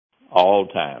all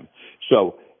the time.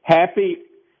 So happy,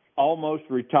 almost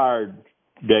retired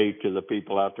day to the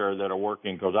people out there that are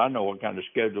working, because I know what kind of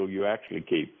schedule you actually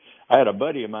keep. I had a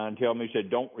buddy of mine tell me, he said,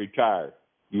 "Don't retire.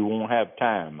 You won't have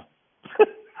time."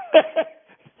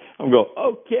 I'm going,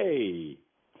 okay.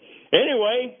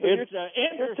 Anyway, So it's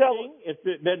interesting. It's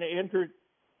been an interest.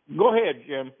 Go ahead,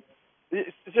 Jim.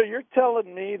 So you're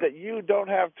telling me that you don't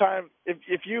have time.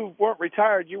 If you weren't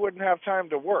retired, you wouldn't have time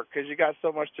to work because you got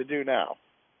so much to do now.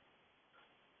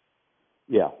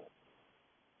 Yeah,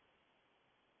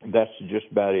 that's just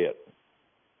about it.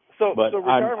 So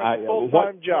retirement's a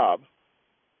full-time job.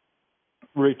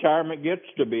 Retirement gets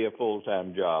to be a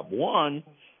full-time job. One,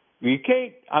 you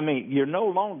can't, you're no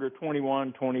longer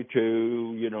 21,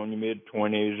 22, in your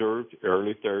mid-20s or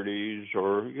early 30s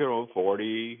or,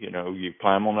 40, you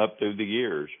climb on up through the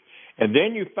years. And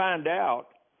then you find out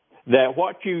that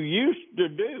what you used to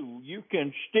do, you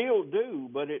can still do,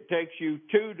 but it takes you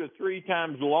 2 to 3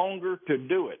 times longer to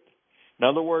do it. In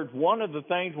other words, one of the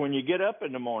things when you get up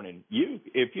in the morning,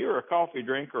 if you're a coffee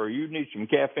drinker or you need some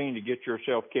caffeine to get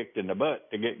yourself kicked in the butt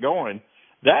to get going,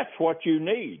 that's what you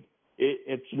need.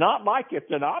 It's not like it's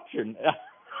an option.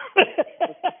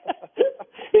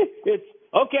 It's,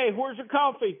 okay, where's the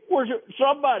coffee?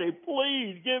 Somebody,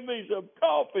 please give me some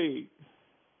coffee.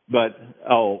 But,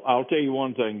 I'll tell you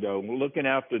one thing, though. Looking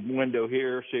out the window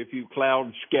here, see a few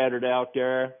clouds scattered out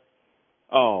there.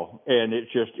 Oh, and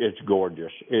it's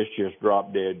gorgeous. It's just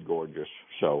drop dead gorgeous.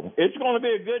 So it's going to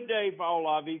be a good day for all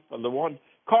of you. For the one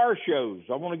car shows,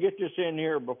 I want to get this in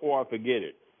here before I forget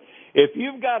it. If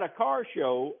you've got a car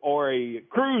show or a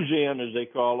cruise in, as they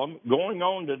call them, going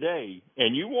on today,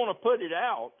 and you want to put it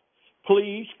out,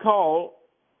 please call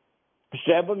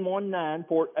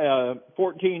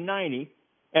 719-1490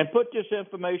 and put this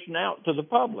information out to the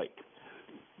public.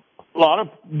 A lot of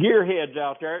gearheads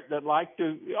out there that like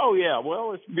to, oh, yeah,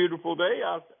 well, it's a beautiful day.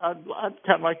 I'd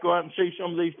kind of like to go out and see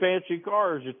some of these fancy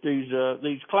cars at these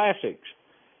classics.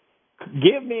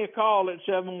 Give me a call at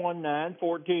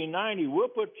 719-1490. We'll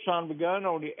put the son of a gun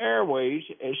on the airways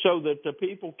so that the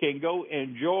people can go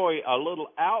enjoy a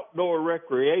little outdoor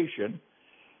recreation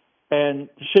and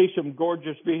see some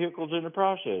gorgeous vehicles in the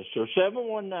process. So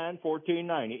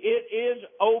 719-1490. It is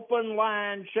open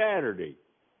line Saturday.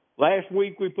 Last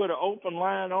week we put an open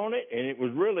line on it, and it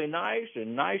was really nice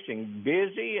and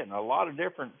busy and a lot of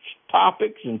different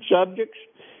topics and subjects.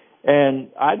 And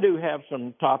I do have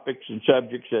some topics and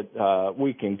subjects that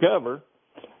we can cover.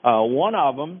 One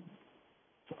of them,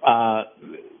 but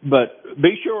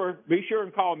be sure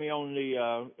and call me on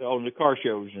the car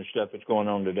shows and stuff that's going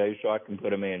on today, so I can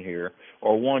put them in here.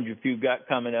 Or ones if you've got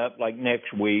coming up like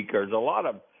next week. There's a lot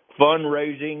of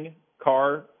fundraising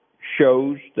car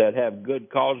shows that have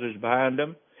good causes behind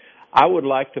them. I would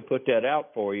like to put that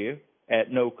out for you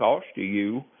at no cost to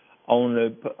you on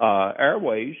the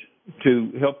airways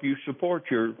to help you support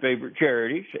your favorite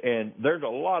charities. And there's a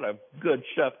lot of good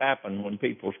stuff happen when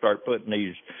people start putting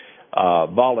these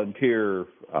volunteer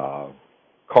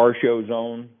car shows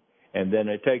on, and then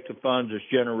they take the funds that's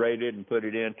generated and put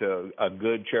it into a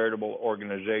good charitable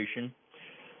organization.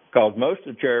 Because most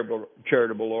of the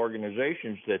charitable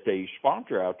organizations that they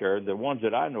sponsor out there, the ones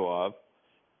that I know of,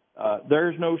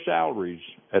 there's no salaries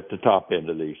at the top end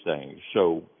of these things.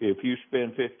 So if you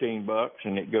spend $15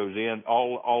 and it goes in,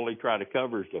 all they try to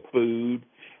cover is the food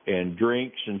and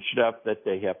drinks and stuff that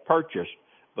they have purchased.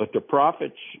 But the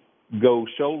profits go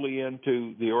solely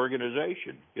into the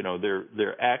organization.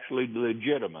 They're actually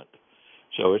legitimate.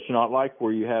 So it's not like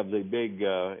where you have the big,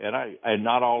 and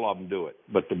not all of them do it,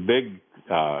 but the big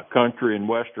country and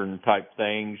western type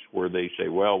things where they say,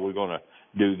 well, we're going to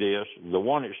do this. The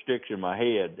one that sticks in my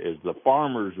head is the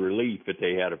Farmers Relief that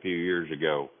they had a few years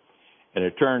ago. And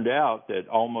it turned out that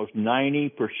almost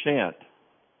 90%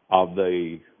 of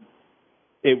it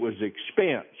was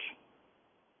expense.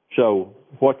 So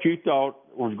what you thought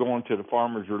was going to the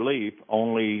Farmers Relief,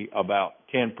 only about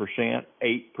 10%, 8%,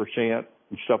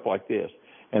 and stuff like this.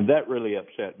 And that really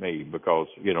upset me because,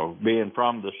 being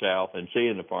from the South and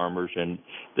seeing the farmers, and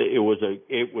it was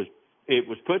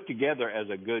put together as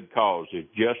a good cause.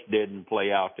 It just didn't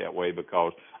play out that way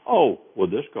because,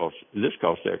 this costs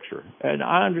extra. And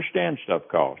I understand stuff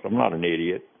costs. I'm not an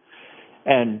idiot.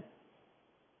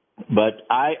 But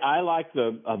I like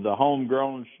the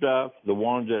homegrown stuff, the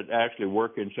ones that actually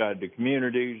work inside the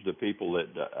communities, the people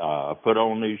that put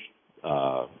on these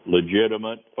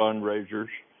legitimate fundraisers.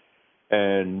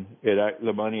 And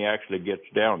the money actually gets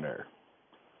down there.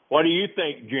 What do you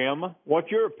think, Jim?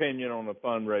 What's your opinion on the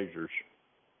fundraisers?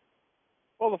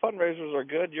 Well, the fundraisers are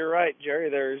good. You're right, Jerry.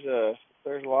 There's a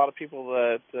lot of people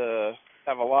that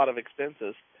have a lot of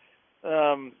expenses.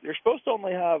 You're supposed to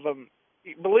only have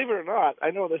believe it or not,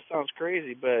 I know this sounds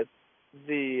crazy, but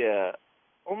the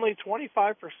only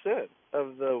 25%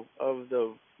 of the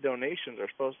donations are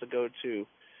supposed to go to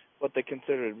what they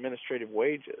consider administrative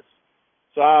wages.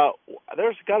 So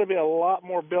there's got to be a lot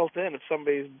more built in if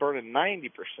somebody's burning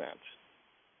 90%.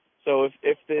 So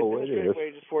if the administrative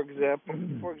wages, for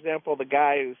example, the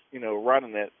guy who's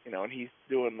running it, and he's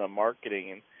doing the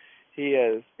marketing, and he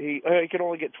can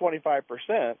only get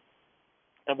 25%,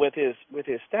 and with his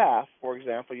staff, for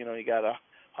example, you got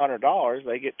 $100,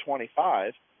 they get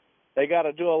 25. They got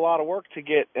to do a lot of work to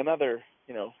get another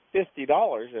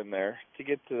 $50 in there to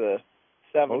get to the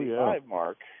 75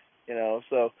 mark.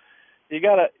 So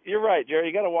you're right, Jerry.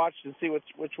 You got to watch and see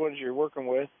which ones you're working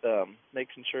with,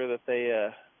 making sure that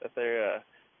they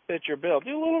fit your bill.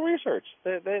 Do a little research.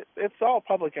 It's all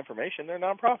public information. They're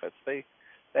nonprofits. They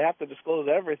have to disclose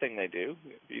everything they do.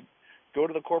 If you go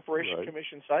to the Corporation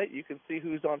Commission site, you can see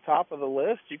who's on top of the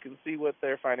list. You can see what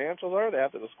their financials are. They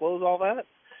have to disclose all that.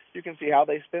 You can see how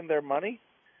they spend their money.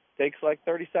 Takes like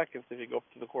 30 seconds if you go up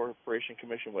to the Corporation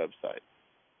Commission website.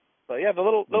 So yeah, the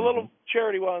little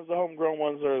charity ones, the homegrown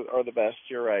ones are the best.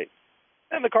 You're right,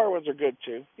 and the car ones are good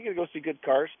too. You can go see good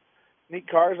cars, neat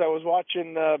cars. I was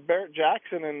watching Barrett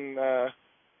Jackson in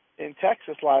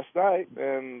Texas last night,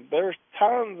 and there's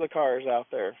tons of cars out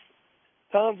there,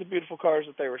 tons of beautiful cars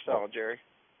that they were selling, Jerry.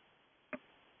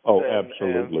 Oh,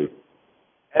 absolutely.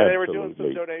 And they were doing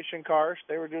some donation cars.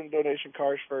 They were doing donation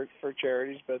cars for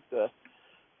charities, but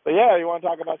yeah, you want to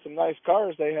talk about some nice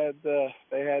cars? They had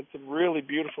some really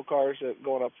beautiful cars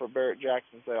going up for Barrett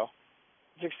Jackson sale.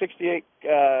 It's a '68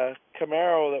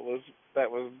 Camaro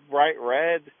that was bright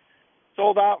red,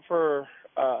 sold out for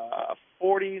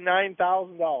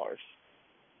 $49,000.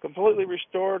 Completely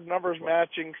restored, numbers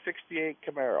matching '68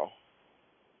 Camaro.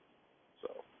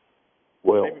 So,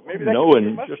 well, maybe that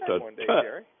knowing could be just a one day,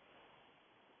 Jerry.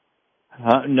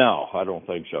 No, I don't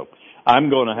think so. I'm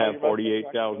going to have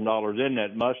 $48,000 in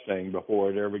that Mustang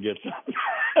before it ever gets up.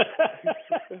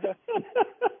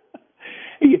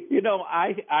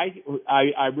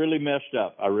 I really messed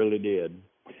up. I really did.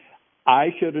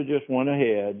 I should have just went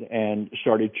ahead and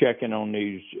started checking on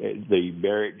the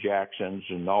Barrett Jacksons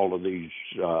and all of these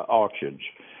auctions,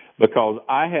 because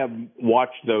I have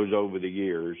watched those over the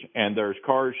years, and there's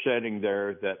cars sitting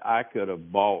there that I could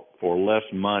have bought for less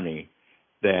money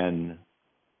than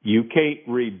you can't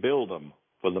rebuild them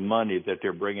for the money that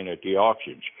they're bringing at the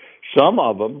auctions. Some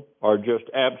of them are just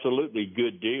absolutely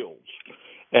good deals.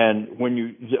 And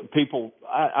when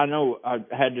I know I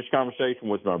had this conversation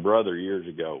with my brother years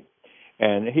ago,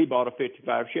 and he bought a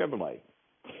 55 Chevrolet,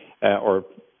 or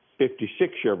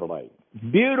 56 Chevrolet.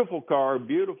 Beautiful car,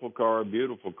 beautiful car,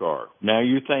 beautiful car. Now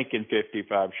you're thinking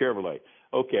 55 Chevrolet.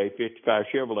 Okay, 55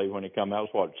 Chevrolet when it come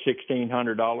out was what,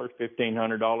 $1,600,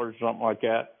 $1,500, something like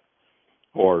that,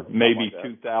 or maybe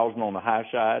 $2,000 on the high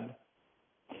side.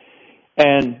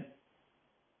 And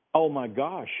oh my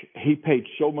gosh, he paid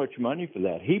so much money for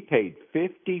that. He paid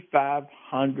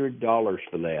 $5,500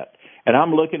 for that. And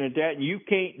I'm looking at that, and you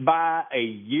can't buy a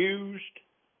used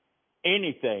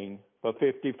anything for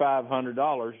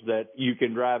 $5,500 that you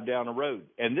can drive down the road.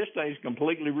 And this thing's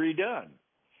completely redone.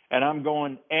 And I'm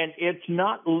going, and it's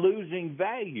not losing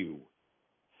value.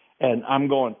 And I'm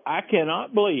going, I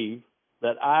cannot believe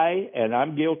that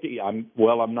I'm guilty. I'm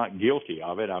not guilty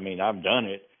of it. I mean, I've done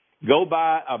it. Go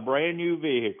buy a brand new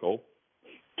vehicle,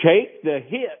 take the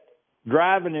hit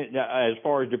driving it as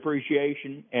far as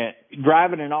depreciation and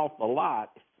driving it off the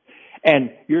lot,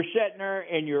 and you're sitting there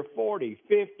and you're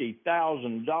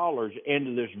 $40,000-$50,000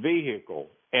 into this vehicle,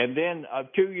 and then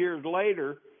 2 years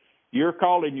later, you're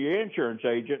calling your insurance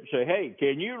agent and say, hey,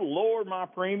 can you lower my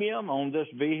premium on this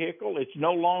vehicle? It's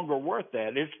no longer worth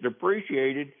that. It's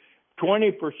depreciated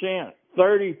 20%,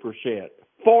 30%,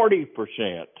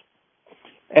 40%.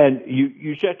 And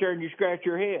you sit there and you scratch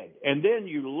your head. And then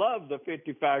you love the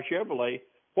 55 Chevrolet.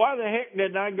 Why the heck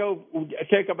didn't I go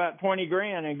take about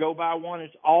 $20,000 and go buy one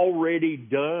that's already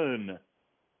done?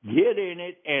 Get in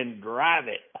it and drive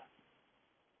it.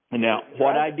 And now,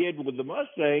 what I did with the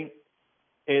Mustang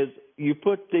is you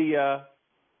put in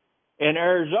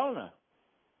Arizona,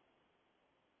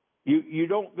 you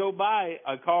don't go buy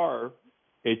a car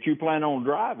that you plan on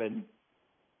driving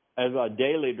as a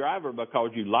daily driver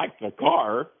because you like the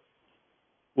car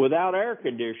without air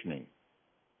conditioning.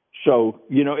 So,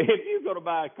 if you're going to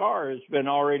buy a car that's been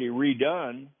already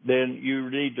redone, then you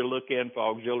need to look in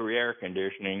for auxiliary air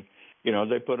conditioning.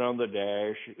 They put on the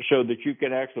dash so that you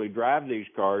can actually drive these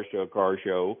cars to a car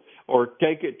show or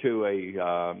take it to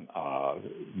a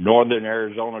northern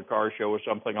Arizona car show or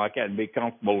something like that and be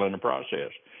comfortable in the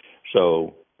process.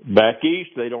 So Back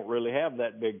east, they don't really have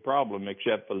that big problem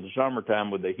except for the summertime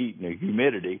with the heat and the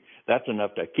humidity. That's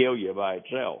enough to kill you by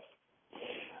itself.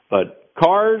 But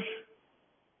cars,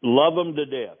 love them to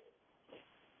death.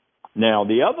 Now,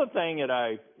 the other thing that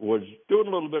I was doing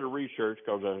a little bit of research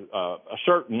because a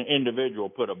certain individual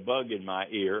put a bug in my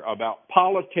ear about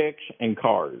politics and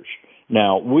cars.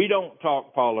 Now, we don't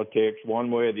talk politics one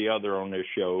way or the other on this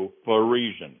show for a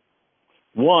reason.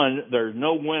 One, there's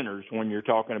no winners when you're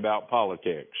talking about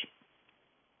politics.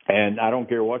 And I don't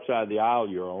care what side of the aisle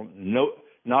you're on. No,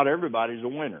 not everybody's a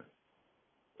winner.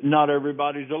 Not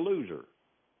everybody's a loser.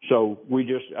 So we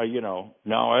just,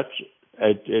 no,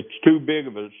 it's too big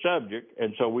of a subject,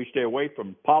 and so we stay away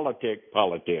from politics.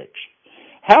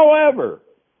 However,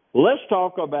 let's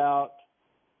talk about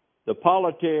the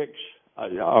politics,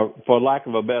 for lack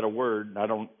of a better word. I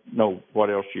don't know what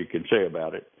else you can say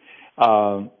about it,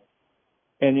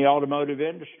 in the automotive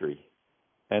industry.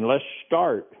 And let's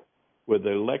start with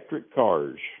electric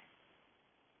cars,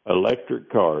 hybrid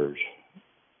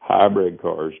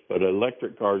cars, but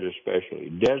electric cars especially,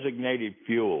 designated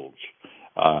fuels,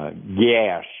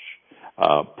 gas,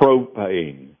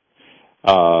 propane,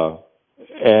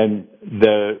 and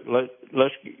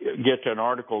let's get to an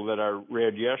article that I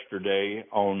read yesterday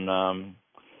on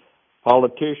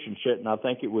politicians sitting. I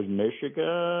think it was Michigan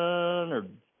or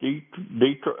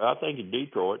Detroit. I think it's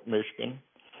Detroit, Michigan,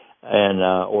 and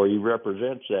or he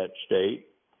represents that state.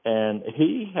 And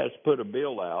he has put a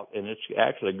bill out, and it's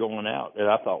actually going out. And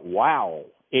I thought, wow,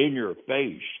 in your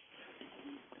face.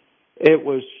 It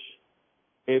was,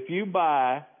 if you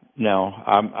buy,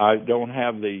 I don't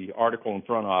have the article in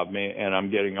front of me, and I'm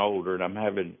getting older, and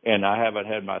I haven't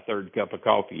had my third cup of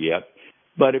coffee yet.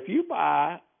 But if you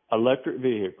buy electric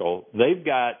vehicle, they've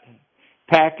got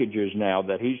packages now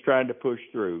that he's trying to push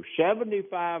through.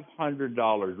 $7,500,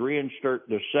 reinsert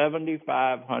the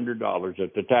 $7,500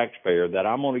 at the taxpayer that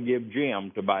I'm going to give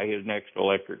Jim to buy his next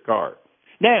electric car.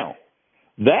 Now,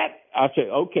 that, I say,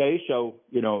 okay, so,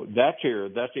 that's here.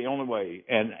 That's the only way.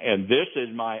 And this is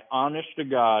my honest to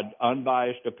God,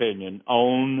 unbiased opinion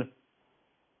on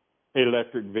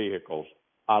electric vehicles.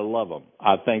 I love them.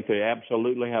 I think they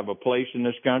absolutely have a place in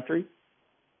this country.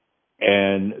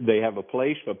 And they have a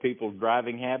place for people's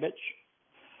driving habits.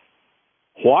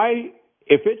 Why,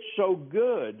 if it's so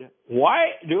good,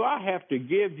 why do I have to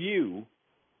give you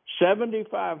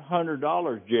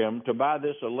 $7,500, Jim, to buy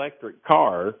this electric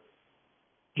car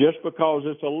just because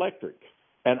it's electric?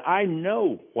 And I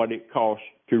know what it costs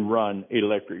to run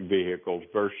electric vehicles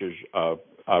versus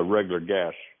a regular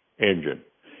gas engine.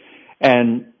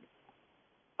 And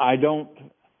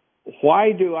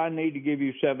why do I need to give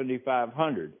you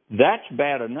 $7,500? That's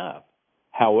bad enough.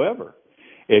 However,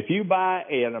 if you buy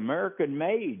an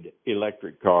American-made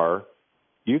electric car,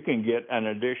 you can get an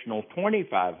additional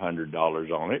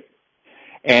 $2,500 on it.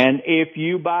 And if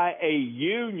you buy a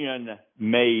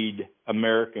union-made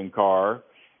American car,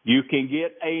 you can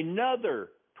get another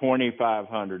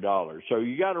 $2,500. So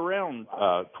you got around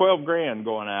 $12,000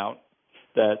 going out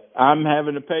that I'm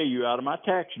having to pay you out of my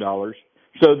tax dollars,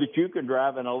 so that you can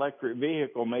drive an electric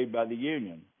vehicle made by the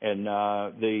union. And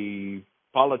the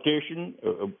politician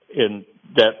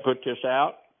that put this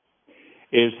out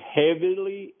is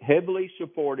heavily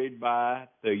supported by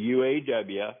the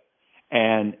UAW,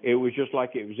 and it was just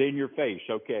like it was in your face.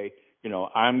 Okay,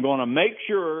 I'm going to make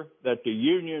sure that the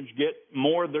unions get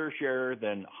more of their share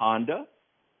than Honda,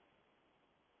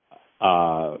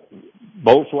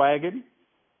 Volkswagen,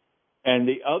 and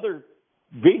the other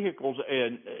vehicles,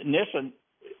 and Nissan,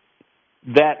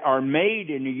 that are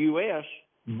made in the U.S.,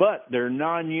 but they're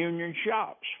non-union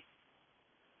shops.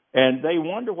 And they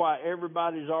wonder why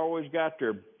everybody's always got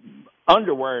their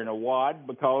underwear in a wad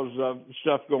because of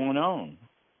stuff going on.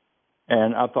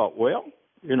 And I thought, well,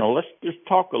 let's just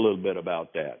talk a little bit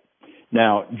about that.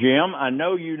 Now, Jim, I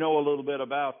know you know a little bit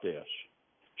about this.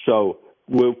 So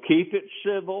we'll keep it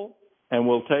civil, and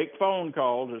we'll take phone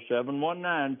calls at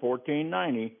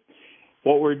 719-1490.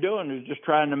 What we're doing is just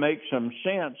trying to make some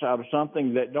sense out of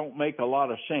something that don't make a lot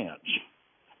of sense.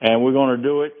 And we're going to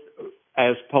do it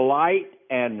as polite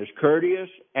and as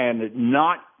courteous and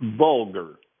not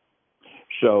vulgar.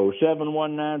 So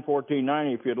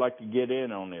 719-1490 if you'd like to get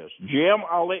in on this. Jim,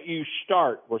 I'll let you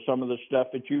start with some of the stuff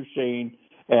that you've seen,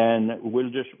 and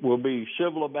we'll be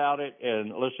civil about it,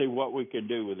 and let's see what we can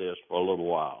do with this for a little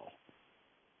while.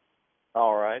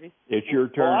 All righty. It's your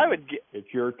turn. Well,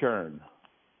 it's your turn.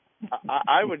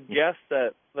 I would guess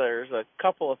that there's a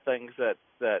couple of things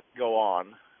that go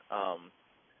on.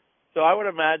 So I would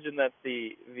imagine that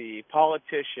the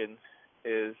politician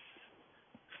is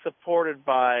supported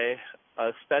by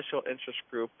a special interest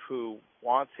group who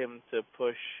wants him to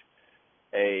push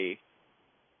a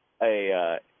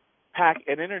an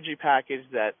energy package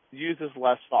that uses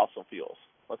less fossil fuels.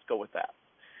 Let's go with that.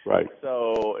 Right.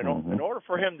 So in order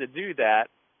for him to do that,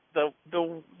 the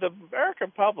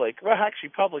American public, well, actually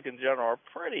public in general, are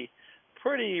pretty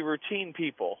routine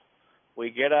people. We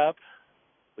get up,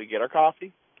 we get our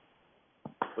coffee,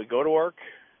 we go to work,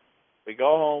 we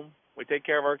go home, we take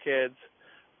care of our kids,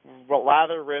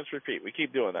 lather, rinse, repeat. We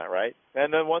keep doing that, right?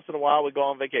 And then once in a while we go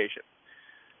on vacation.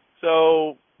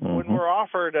 So when we're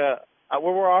offered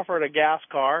a gas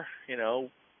car, you know,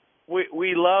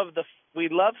 we love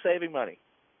saving money.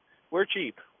 We're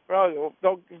cheap. Well,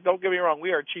 don't get me wrong.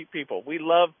 We are cheap people. We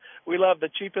love the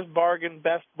cheapest bargain,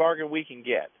 best bargain we can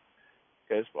get,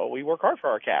 because we work hard for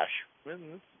our cash.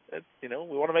 It's, you know,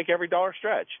 we want to make every dollar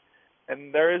stretch,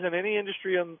 and there isn't any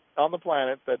industry on the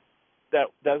planet that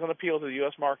doesn't appeal to the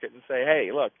U.S. market and say,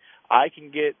 hey, look, I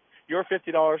can get your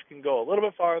 $50 can go a little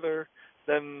bit farther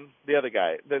than the other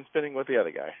guy, than spending with the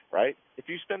other guy, right? If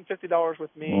you spend $50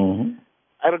 with me,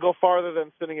 it'll go farther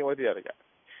than spending it with the other guy.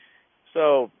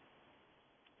 So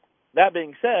that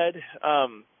being said,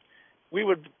 we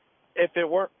would, if it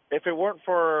weren't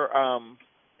for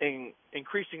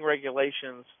increasing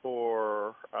regulations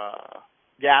for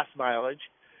gas mileage,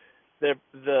 the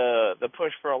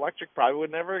push for electric probably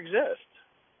would never exist.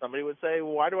 Somebody would say,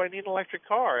 well, why do I need an electric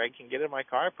car? I can get in my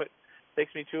car,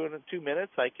 takes me 2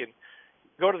 minutes. I can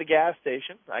go to the gas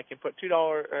station. I can put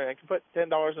I can put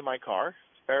 $10 in my car.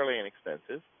 It's fairly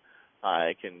inexpensive.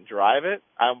 I can drive it.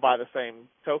 By the same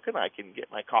token, I can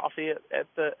get my coffee at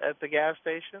the gas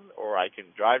station, or I can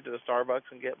drive to the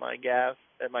Starbucks and get my gas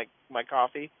and my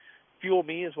coffee, fuel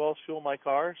me as well as fuel my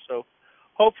car. So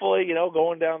hopefully, you know,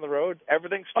 going down the road,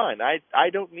 everything's fine. I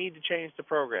don't need to change the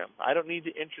program. I don't need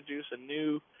to introduce a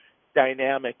new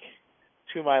dynamic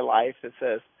to my life that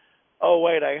says, oh,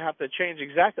 wait, I have to change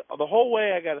exactly the whole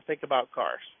way I got to think about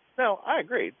cars. No, I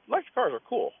agree. Electric cars are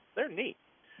cool. They're neat.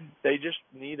 They just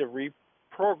need a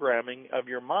reprogramming of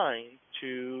your mind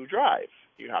to drive.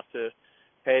 You have to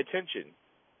pay attention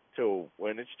to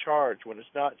when it's charged, when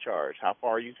it's not charged, how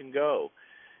far you can go.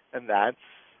 And that's,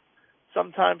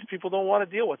 sometimes people don't want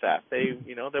to deal with that. They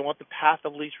want the path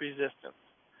of least resistance.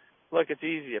 Look, it's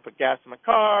easy. I put gas in my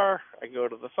car. I go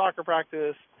to the soccer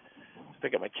practice,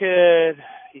 pick up my kid.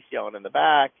 He's yelling in the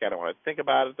back. I don't want to think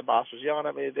about it. The boss was yelling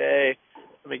at me today.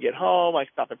 Let me get home. I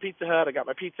stop at Pizza Hut. I got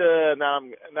my pizza.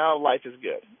 Now life is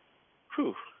good.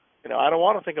 Whew. You know, I don't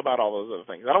want to think about all those other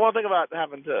things. I don't want to think about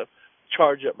having to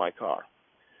charge up my car.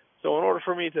 So in order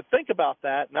for me to think about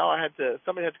that, now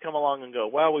somebody had to come along and go,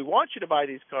 well, we want you to buy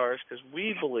these cars because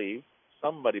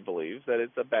somebody believes that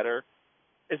it's a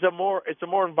more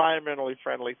environmentally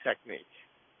friendly technique.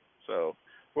 So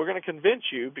we're going to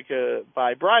convince you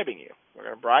by bribing you. We're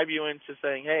going to bribe you into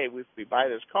saying, hey, if we buy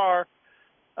this car,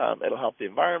 it'll help the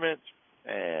environment,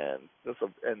 and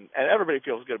everybody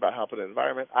feels good about helping the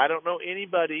environment. I don't know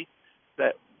anybody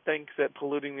that thinks that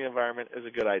polluting the environment is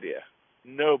a good idea.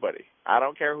 Nobody. I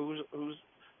don't care whose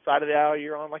side of the aisle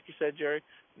you're on, like you said, Jerry.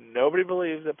 Nobody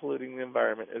believes that polluting the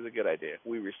environment is a good idea.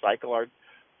 We recycle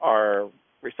our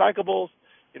recyclables.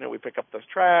 You know, we pick up the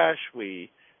trash. We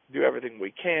do everything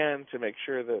we can to make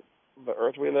sure that the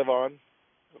earth we live on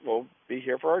will be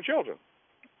here for our children.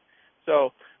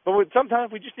 So,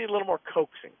 sometimes we just need a little more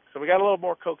coaxing. So we got a little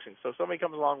more coaxing. So somebody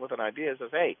comes along with an idea and says,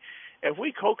 hey, if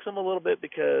we coax them a little bit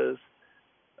because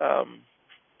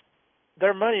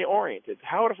they're money-oriented,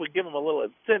 how about if we give them a little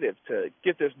incentive to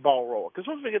get this ball rolling? Because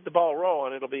once we get the ball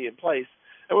rolling, it'll be in place,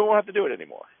 and we won't have to do it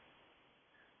anymore.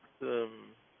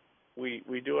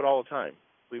 We do it all the time.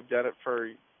 We've done it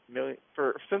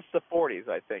since the 40s,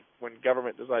 I think, when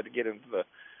government decided to get into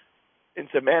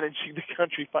managing the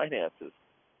country finances.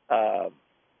 So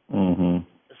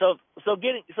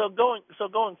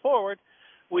going forward,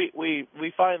 we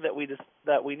find that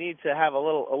we need to have a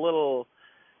little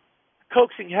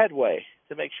coaxing headway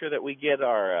to make sure that we get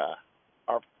our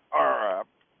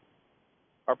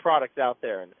product out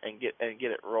there and get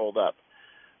it rolled up.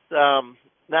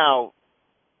 Now,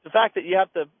 the fact that you're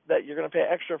going to pay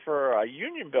extra for a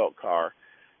union built car,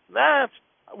 that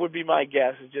would be my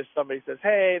guess. Is just somebody says,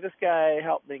 hey, this guy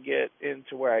helped me get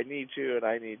into where I need to, and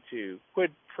I need to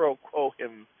quid pro quo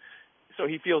him so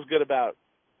he feels good about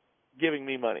giving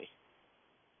me money.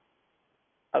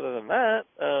 Other than that,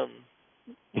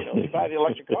 you buy the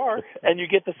electric car and you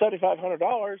get the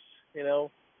 $7,500. You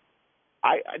know,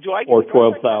 do I get or to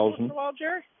drive $12,000 once in a while,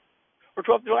 Jerry? Or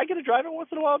 12? Do I get to drive it once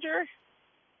in a while, Jerry?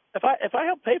 If I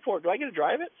help pay for it, do I get to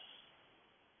drive it?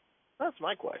 That's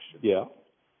my question. Yeah.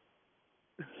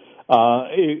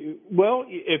 Well,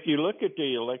 if you look at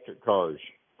the electric cars,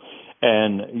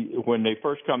 And when they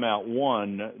first come out,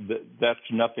 that's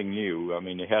nothing new. I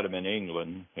mean, they had them in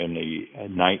England in the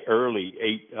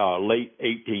late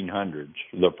 1800s.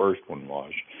 The first one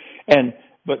was,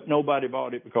 but nobody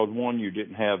bought it because one, you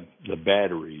didn't have the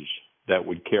batteries that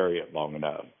would carry it long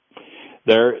enough.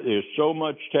 There is so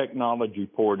much technology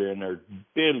poured in. There's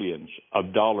billions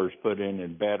of dollars put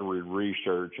in battery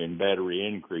research and battery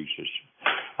increases.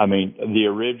 I mean, the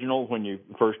original, when you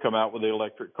first come out with the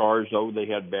electric cars, they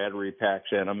had battery packs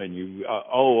in them, and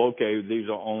okay, these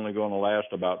are only going to last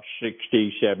about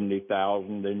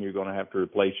 70,000. Then you're going to have to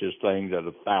replace these things at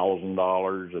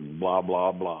 $1,000 and blah,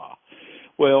 blah, blah.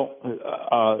 Well,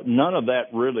 none of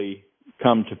that really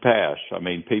come to pass. I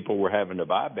mean, people were having to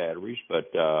buy batteries,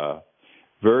 but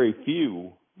very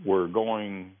few were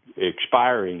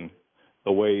expiring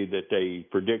the way that they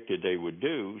predicted they would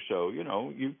do. So,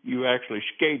 you actually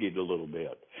skated a little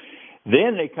bit.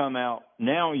 Then they come out,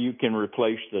 now you can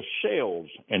replace the cells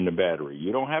in the battery.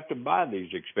 You don't have to buy these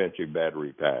expensive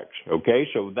battery packs. Okay,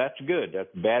 so that's good. That's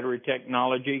battery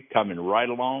technology coming right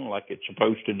along like it's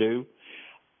supposed to do.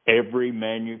 Every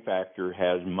manufacturer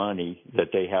has money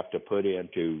that they have to put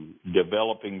into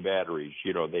developing batteries.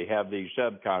 They have these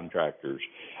subcontractors.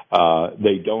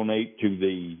 They donate to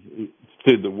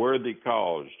the worthy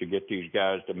cause to get these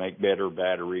guys to make better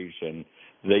batteries, and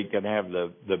they can have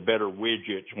the better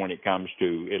widgets when it comes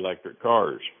to electric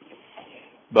cars.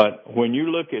 But when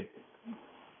you look at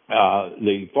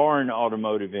the foreign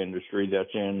automotive industry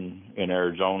that's in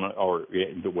Arizona all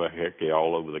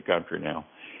over the country now,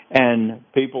 and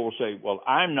people will say, well,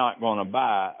 I'm not going to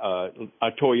buy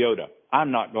a Toyota. I'm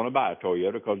not going to buy a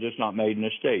Toyota because it's not made in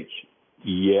the States.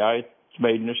 Yeah, it's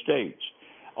made in the States.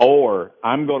 Or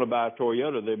I'm going to buy a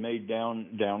Toyota. They're made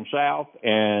down south,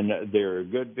 and they're a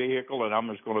good vehicle, and I'm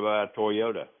just going to buy a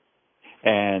Toyota.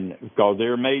 And because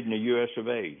they're made in the U.S. of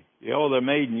A. They're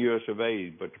made in the U.S. of A.,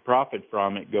 but the profit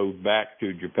from it goes back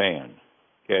to Japan.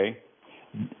 Okay?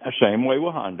 Same way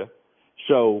with Honda.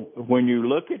 So when you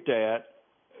look at that,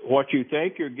 what you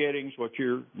think you're getting is what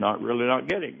you're not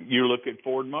getting. You look at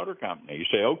Ford Motor Company. You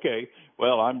say, okay,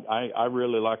 well, I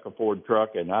really like a Ford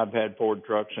truck, and I've had Ford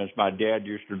trucks since my dad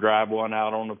used to drive one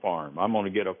out on the farm. I'm going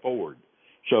to get a Ford.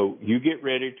 So you get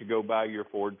ready to go buy your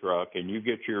Ford truck, and you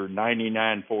get your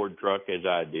 99 Ford truck, as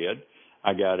I did.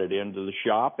 I got it into the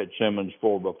shop at Simmons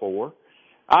 4x4.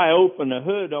 I open the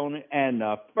hood on it, and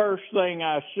the first thing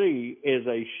I see is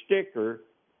a sticker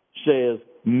says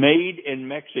made in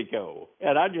Mexico.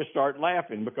 And I just start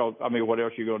laughing because, what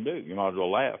else are you going to do? You might as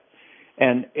well laugh.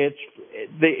 And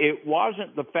it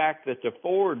wasn't the fact that the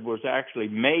Ford was actually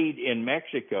made in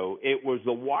Mexico. It was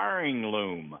the wiring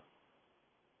loom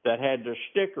that had the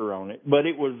sticker on it. But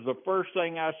it was the first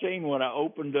thing I seen when I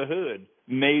opened the hood,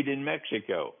 made in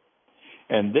Mexico.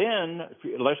 And then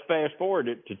let's fast forward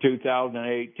it to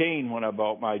 2018 when I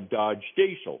bought my Dodge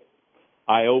Diesel.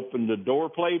 I opened the door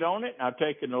plate on it, and I've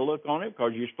taken a look on it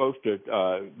because you're supposed to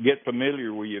get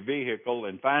familiar with your vehicle,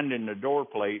 and finding the door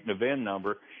plate and the VIN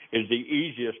number is the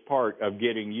easiest part of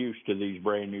getting used to these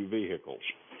brand new vehicles.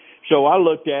 So I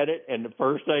looked at it, and the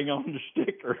first thing on the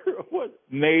sticker was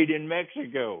made in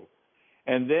Mexico.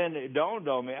 And then it dawned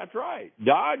on me, that's right.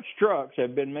 Dodge trucks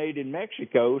have been made in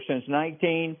Mexico since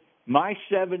my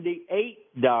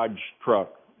 78 Dodge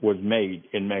truck was made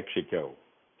in Mexico.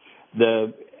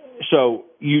 So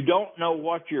you don't know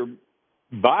what you're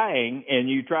buying, and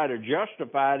you try to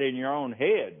justify it in your own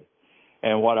head.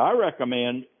 And what I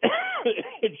recommend,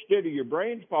 instead of your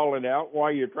brains falling out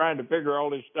while you're trying to figure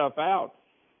all this stuff out,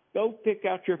 go pick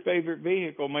out your favorite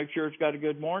vehicle, make sure it's got a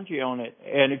good warranty on it.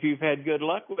 And if you've had good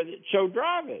luck with it, so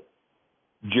drive it.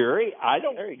 Jerry, I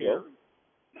don't care. Go.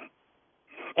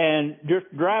 And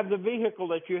just drive the vehicle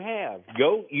that you have.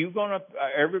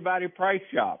 Everybody price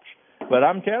shops. But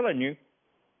I'm telling you,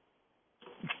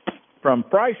 from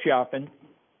price shopping,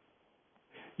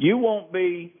 you won't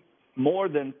be more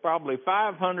than probably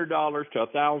 $500 to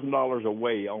 $1,000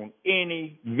 away on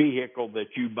any vehicle that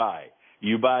you buy.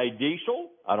 You buy diesel,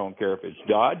 I don't care if it's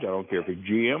Dodge, I don't care if it's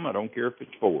GM, I don't care if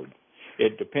it's Ford.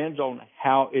 It depends on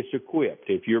how it's equipped.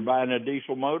 If you're buying a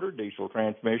diesel motor, diesel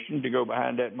transmission to go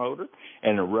behind that motor,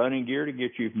 and a running gear to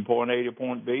get you from point A to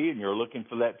point B, and you're looking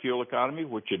for that fuel economy,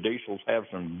 which the diesels have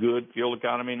some good fuel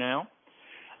economy now,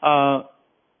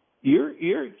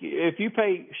 if you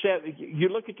pay, you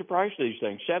look at the price of these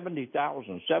things,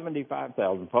 $70,000,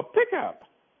 $75,000 for a pickup.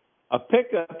 A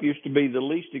pickup used to be the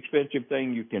least expensive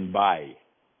thing you can buy,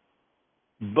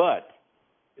 but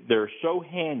they're so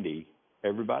handy,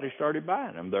 everybody started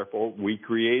buying them. Therefore, we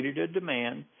created a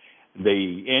demand.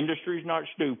 The industry's not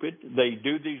stupid. They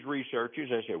do these researches.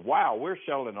 They say, wow, we're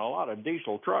selling a lot of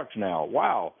diesel trucks now.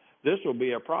 Wow, this will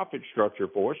be a profit structure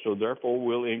for us, so therefore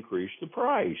we'll increase the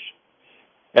price.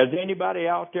 Has anybody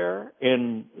out there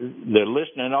in the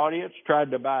listening audience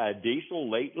tried to buy a diesel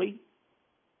lately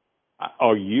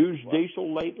or used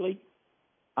diesel lately?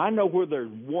 I know where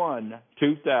there's one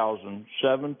 2000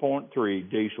 7.3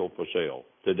 diesel for sale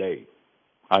today.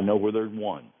 I know where there's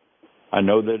one. I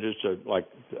know that it's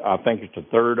I think it's a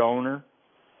third owner,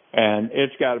 and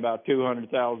it's got about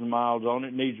 200,000 miles on it.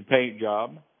 It needs a paint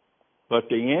job, but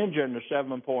the engine, the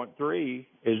 7.3,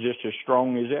 is just as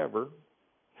strong as ever.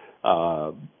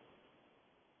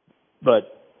 But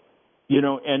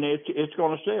and it's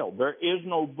going to sell. There is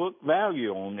no book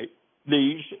value on it.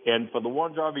 These, and for the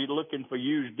ones of you looking for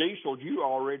used diesels, you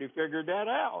already figured that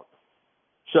out.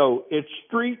 So it's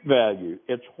street value.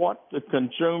 It's what the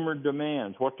consumer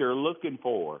demands, what they're looking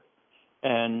for,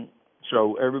 and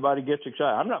so everybody gets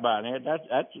excited. I'm not buying it.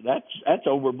 That's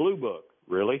over Blue Book,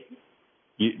 really.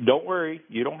 Don't worry,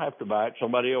 you don't have to buy it.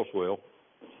 Somebody else will,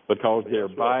 because they're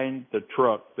buying the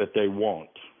truck that they want.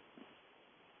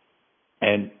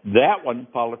 And that one,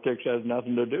 politics has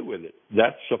nothing to do with it.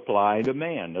 That's supply and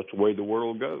demand. That's the way the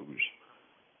world goes.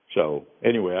 So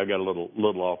anyway, I got a little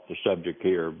off the subject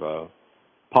here of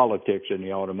politics in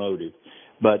the automotive.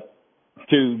 But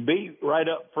to be right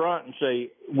up front and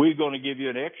say, we're going to give you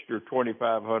an extra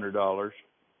 $2,500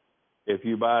 if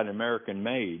you buy an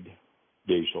American-made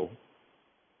diesel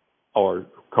or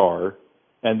car,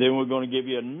 and then we're going to give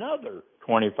you another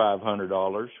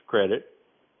 $2,500 credit,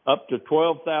 up to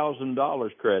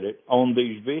 $12,000 credit on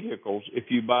these vehicles if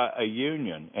you buy a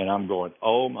union. And I'm going,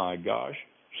 oh, my gosh,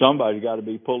 somebody's got to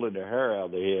be pulling their hair out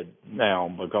of their head now,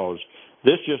 because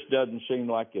this just doesn't seem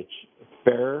like it's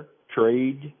fair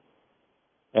trade.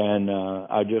 And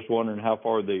I'm just wondering how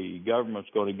far the government's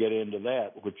going to get into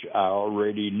that, which I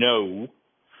already know.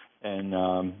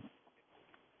 And,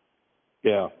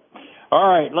 yeah. All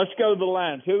right, let's go to the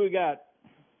lines. Who we got?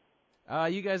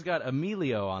 You guys got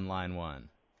Emilio on line one.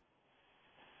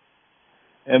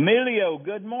 Emilio,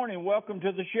 good morning. Welcome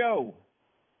to the show.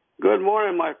 Good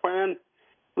morning, my friend.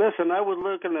 Listen, I was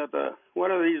looking at one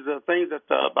of these things that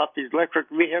about these electric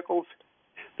vehicles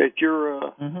that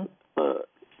you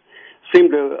seem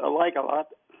to like a lot,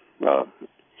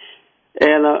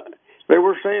 and they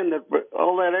were saying that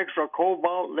all that extra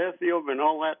cobalt, lithium, and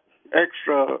all that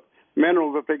extra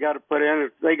minerals that they got to put in,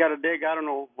 they got to dig, I don't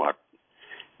know what,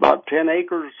 about 10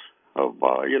 acres of,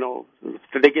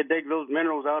 they could dig those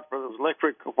minerals out for those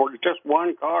electric, for just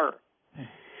one car.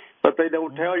 But they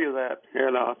don't tell you that.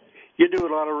 And you do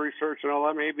a lot of research and all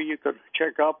that. Maybe you could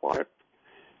check up on it.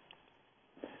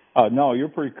 No, you're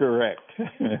pretty correct.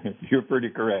 You're pretty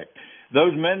correct.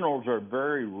 Those minerals are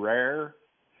very rare,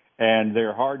 and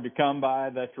they're hard to come by.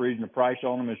 That's the reason the price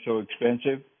on them is so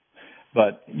expensive.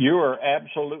 But you are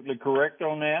absolutely correct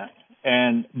on that.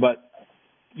 But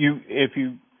if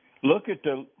you look at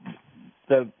the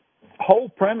whole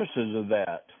premises of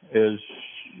that is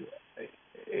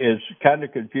kind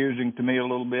of confusing to me a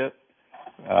little bit.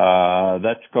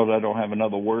 That's because I don't have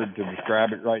another word to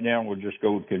describe it right now. We'll just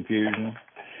go with confusion.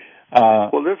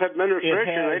 Well, this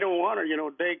administration, they don't want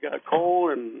to, dig coal,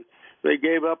 and they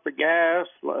gave up the gas,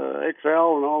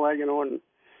 Excel, and all that, and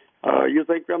you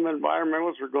think them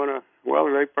environmentalists are going to, well,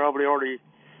 they probably already,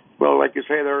 well, like you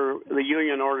say, the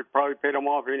union already probably paid them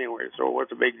off anyway, so what's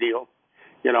the big deal,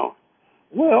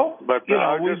 Well, but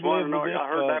I just want to know, I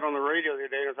heard that on the radio the other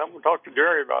day, and I'm going to talk to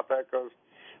Jerry about that, because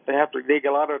they have to dig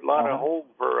a lot of holes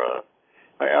for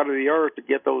out of the earth to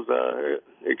get those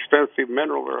expensive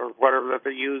minerals or whatever that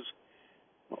they use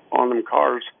on them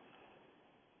cars.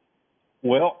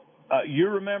 Well, you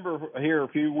remember here a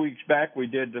few weeks back we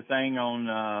did the thing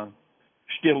on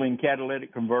stealing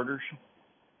catalytic converters?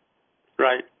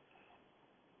 Right.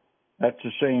 That's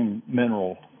the same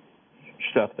mineral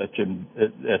stuff that's in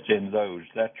those.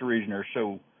 That's the reason they're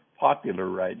so popular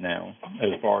right now,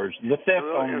 as far as the theft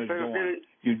on them is going.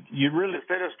 You really,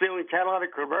 instead of stealing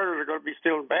catalytic converters, they're going to be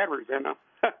stealing batteries,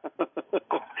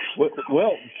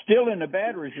 well, stealing the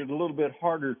batteries is a little bit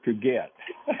harder to get.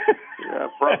 Yeah,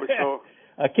 probably so.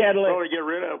 A catalytic, probably get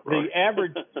rid of the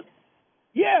average.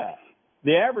 Yeah,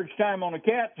 the average time on a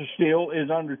cat to steal is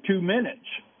under 2 minutes.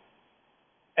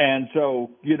 And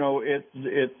so,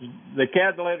 it's the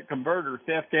catalytic converter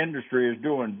theft industry is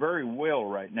doing very well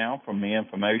right now from the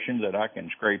information that I can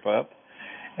scrape up.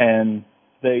 And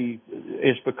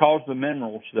it's because the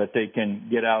minerals that they can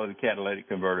get out of the catalytic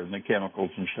converter and the chemicals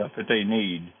and stuff that they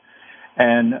need.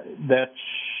 And that's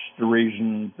the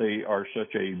reason they are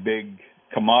such a big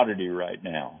commodity right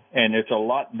now. And it's a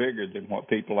lot bigger than what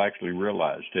people actually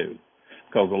realize, too.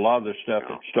 because a lot of the stuff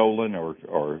that's stolen or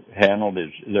handled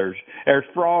there's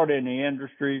fraud in the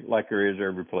industry like there is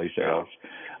every place else.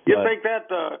 You But think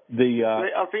that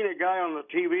I've seen a guy on the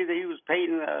TV that he was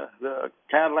painting the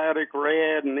catalytic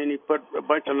red, and then he put a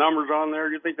bunch of numbers on there.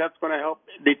 Do you think that's going to help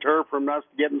deter from us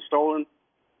getting stolen?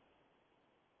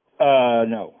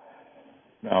 No.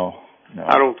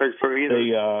 I don't think so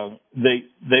either.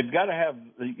 They've got to have,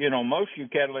 most of your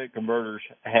catalytic converters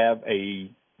have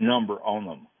a number on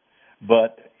them,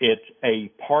 but it's a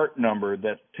part number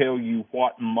that tell you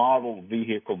what model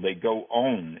vehicle they go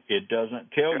on. It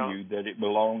doesn't tell you that it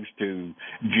belongs to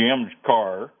Jim's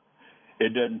car.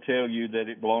 It doesn't tell you that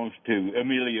it belongs to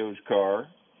Emilio's car.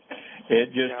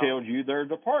 It just tells you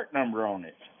there's a part number on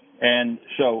it. And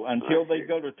so until they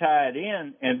go to tie it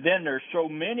in, and then there's so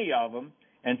many of them,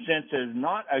 and since there's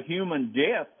not a human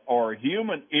death or a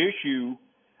human issue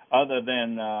other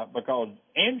than because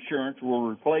insurance will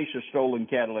replace a stolen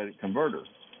catalytic converter.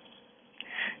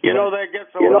 That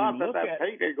gets a lot that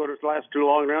paint they go to last too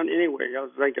long around. Anyway, I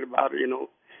was thinking about it,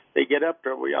 they get up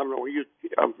there. I don't know, you've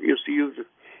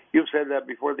said that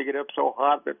before, they get up so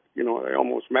hot that, they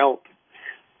almost melt.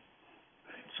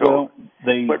 So,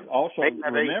 they also,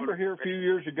 remember here a few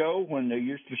years ago when they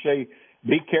used to say,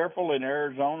 be careful in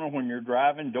Arizona when you're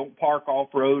driving, don't park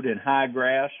off-road in high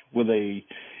grass with a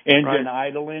engine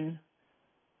idling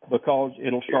because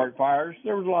it'll start fires.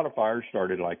 There was a lot of fires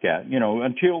started like that,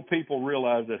 until people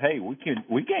realized that, hey, we can't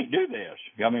do this.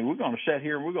 I mean, we're going to sit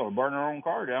here and we're going to burn our own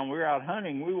car down. We're out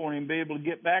hunting. We won't even be able to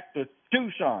get back to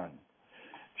Tucson.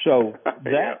 So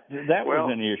that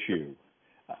was an issue.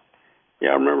 Yeah,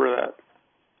 I remember that.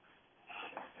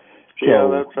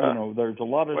 So, there's a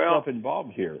lot of stuff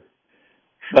involved here.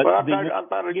 But I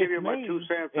thought I'd give you my 2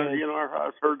 cents.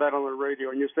 I've heard that on the radio,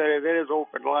 and you said it is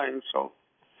open line, so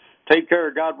take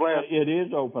care. God bless. It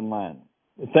is open line.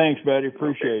 Thanks, buddy.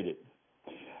 Appreciate it.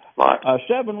 Bye.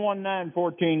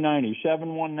 719-1490,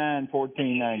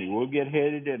 719-1490. We'll get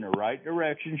headed in the right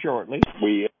direction shortly.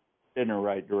 We are in the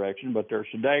right direction, but there's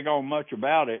so daggone much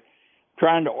about it.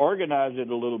 Trying to organize it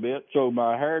a little bit so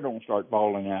my hair don't start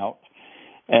falling out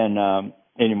and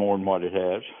any more than what it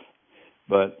has.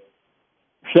 But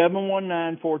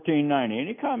 719-1490.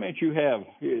 Any comments you have?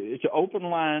 It's an open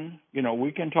line.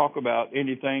 We can talk about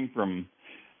anything from.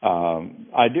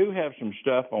 I do have some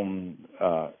stuff on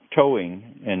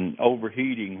towing and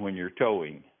overheating when you're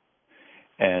towing,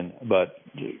 but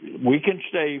we can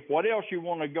stay. What else you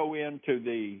want to go into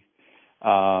the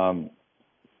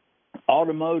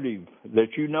automotive?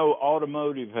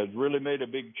 Automotive has really made a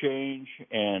big change,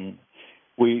 and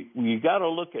you got to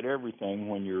look at everything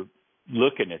when you're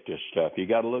looking at this stuff. You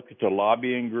got to look at the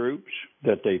lobbying groups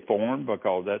that they form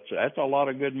because that's a lot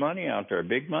of good money out there,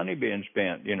 big money being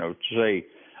spent. To say,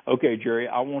 okay, Jerry,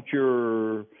 I want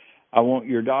your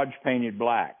Dodge painted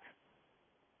black.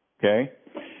 Okay,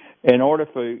 in order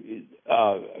for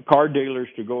car dealers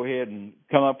to go ahead and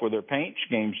come up with their paint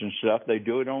schemes and stuff, they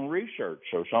do it on research.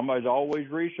 So somebody's always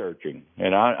researching,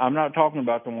 and I'm not talking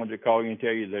about the ones that call you and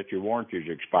tell you that your warranty's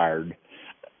expired,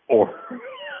 or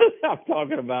I'm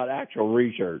talking about actual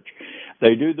research.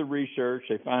 They do the research.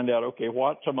 They find out, okay,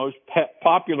 what's the most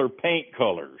popular paint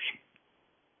colors?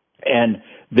 And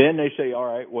then they say, all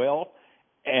right, well,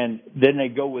 and then they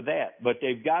go with that. But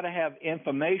they've got to have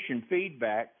information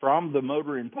feedback from the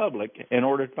motoring public in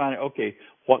order to find out, okay,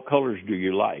 what colors do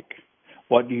you like?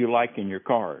 What do you like in your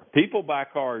car? People buy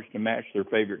cars to match their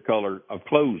favorite color of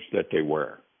clothes that they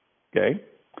wear. Okay?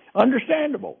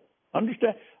 Understandable. I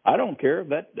don't care.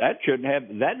 That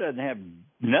doesn't have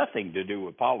nothing to do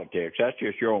with politics. That's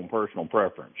just your own personal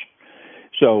preference.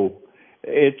 So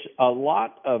it's a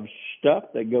lot of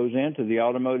stuff that goes into the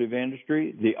automotive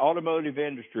industry. The automotive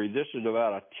industry, this is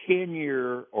about a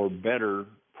 10-year or better,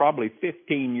 probably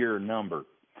 15-year number.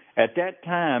 At that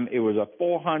time, it was a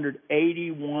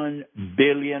 $481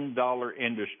 billion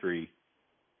industry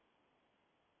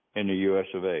in the U.S.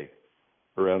 of A.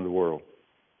 around the world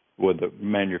with the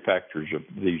manufacturers of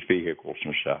these vehicles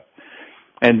and stuff.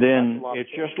 And then it's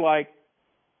just like,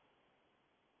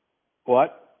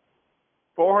 what?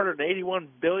 $481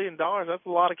 billion. That's a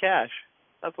lot of cash.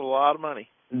 That's a lot of money.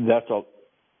 That's an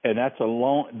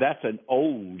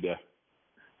old.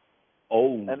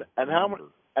 And how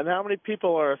many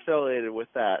people are affiliated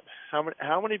with that?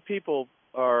 How many people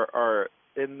are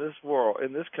in this world,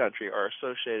 in this country, are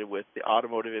associated with the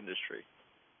automotive industry?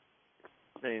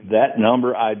 I mean, that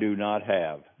number I do not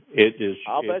have. It is.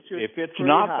 I'll bet you if it's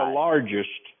not the largest,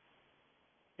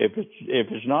 if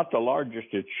it's not the largest,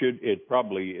 it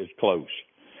probably is close.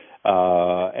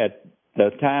 At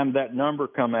the time that number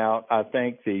come out, I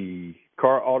think the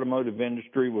automotive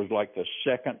industry was like the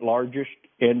second largest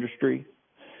industry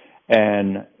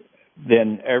And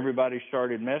then everybody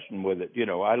started messing with it.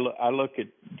 I look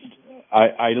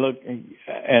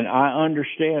and I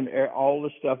understand all the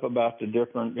stuff about the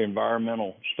different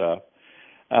environmental stuff.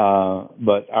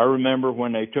 But I remember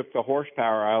when they took the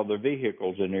horsepower out of the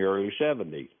vehicles in the early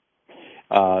 70s.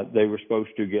 They were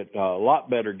supposed to get a lot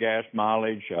better gas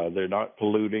mileage. They're not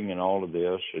polluting and all of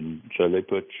this, and so they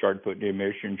started putting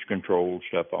emissions control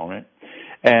stuff on it.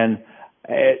 And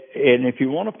if you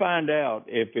want to find out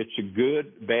if it's a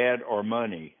good, bad, or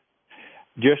money,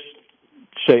 just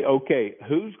say, okay,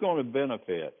 who's going to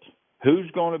benefit? Who's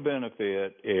going to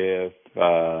benefit if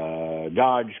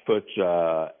Dodge puts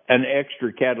an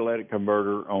extra catalytic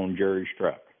converter on Jerry's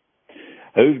truck?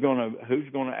 Who's going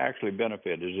to actually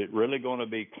benefit? Is it really going to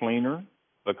be cleaner?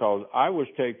 Because I was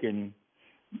taking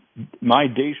my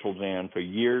diesels in for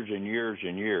years and years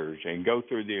and years and go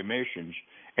through the emissions,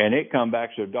 and it come back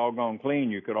so doggone clean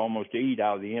you could almost eat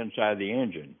out of the inside of the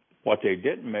engine. What they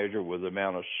didn't measure was the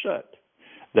amount of soot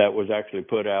that was actually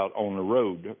put out on the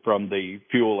road from the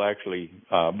fuel actually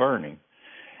burning.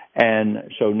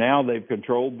 And so now they've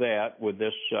controlled that with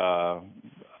this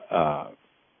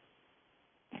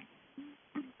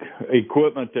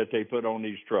equipment that they put on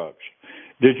these trucks.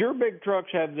 Does your big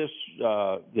trucks have this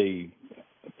the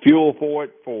fuel for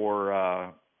it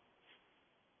for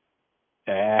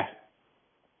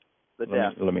the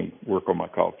DEF? Let me work on my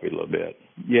coffee a little bit.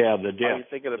 Yeah, the DEF. Are you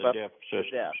thinking about the DEF the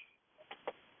system? DEF?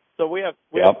 So we have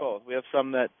both. We have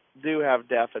some that do have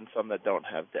DEF and some that don't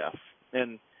have DEF.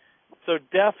 And so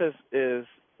DEF is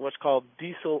what's called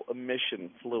diesel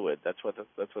emission fluid. That's what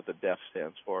the DEF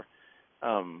stands for.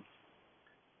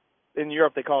 In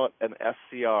Europe, they call it an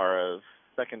SCR, a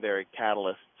secondary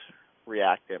catalyst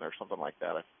reactant, or something like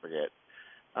that. I forget.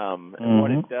 And what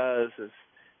it does is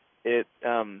it's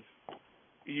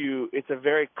a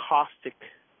very caustic,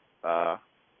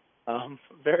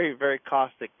 very, very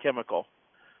caustic chemical,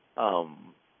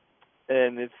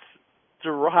 and it's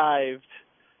derived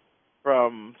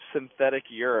from synthetic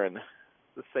urine,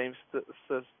 the same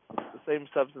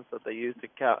substance that they use to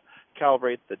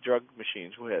calibrate the drug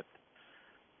machines with.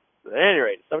 At any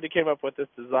rate, somebody came up with this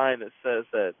design that says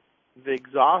that the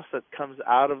exhaust that comes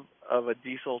out of a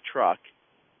diesel truck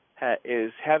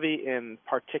is heavy in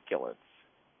particulates.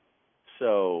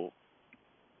 So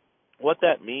what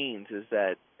that means is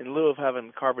that in lieu of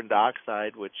having carbon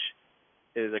dioxide, which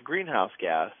is a greenhouse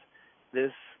gas,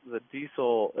 the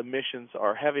diesel emissions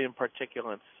are heavy in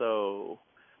particulates. So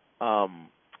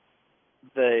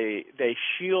they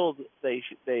shield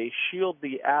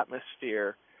the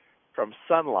atmosphere from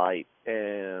sunlight,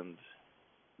 and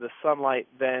the sunlight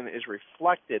then is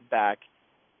reflected back,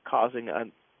 causing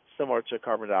similar to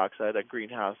carbon dioxide, a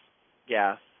greenhouse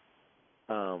gas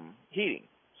heating.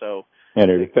 So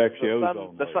and it affects the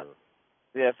ozone.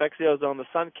 Yeah, it affects the ozone. The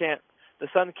sun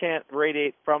can't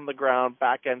radiate from the ground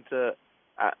back into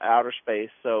outer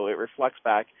space, so it reflects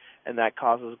back, and that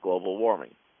causes global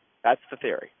warming. That's the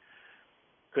theory.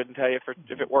 Couldn't tell you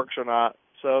if it works or not.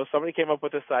 So somebody came up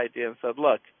with this idea and said,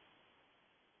 look,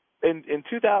 in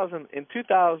 2000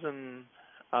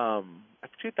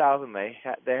 they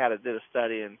did a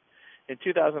study, and in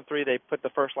 2003 they put the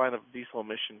first line of diesel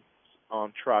emissions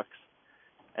on trucks,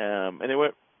 and it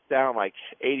went down like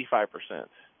 85%.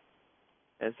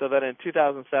 And so then in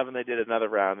 2007 they did another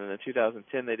round, and in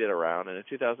 2010 they did a round, and in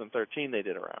 2013 they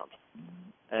did a round.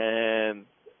 And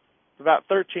about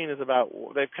 13 is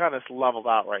they've kind of leveled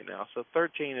out right now. So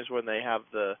 13 is when they have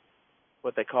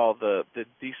what they call the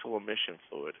diesel emission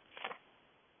fluid.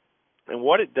 And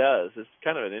what it does is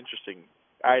kind of an interesting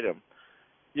item.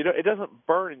 It doesn't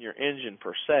burn in your engine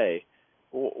per se.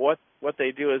 What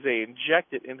they do is they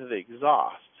inject it into the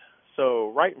exhaust.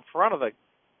 So right in front of the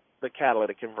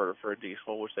catalytic converter for a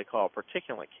diesel, which they call a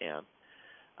particulate can,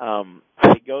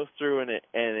 it goes through and it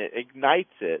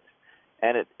ignites it,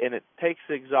 and it takes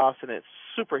the exhaust and it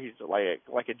superheats it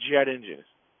like a jet engine.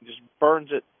 It just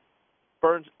burns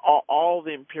all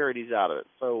the impurities out of it.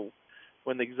 So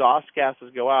when the exhaust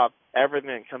gases go out, everything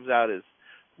that comes out is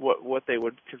what they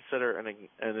would consider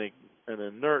an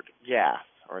inert gas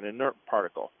or an inert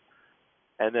particle.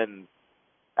 And then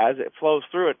as it flows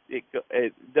through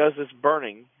it does this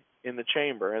burning in the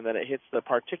chamber, and then it hits the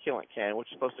particulate can, which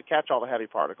is supposed to catch all the heavy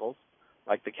particles,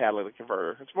 like the catalytic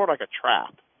converter. It's more like a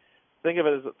trap. Don't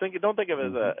think of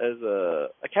it as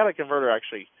a catalytic converter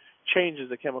actually changes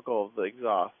the chemical of the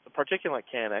exhaust. The particulate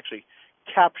can actually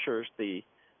captures the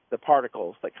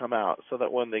particles that come out, so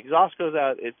that when the exhaust goes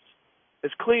out, it's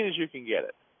as clean as you can get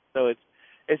it. So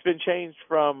it's been changed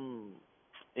from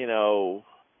a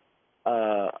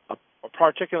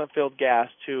particulate filled gas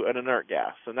to an inert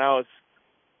gas. So now it's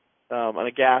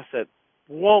a gas that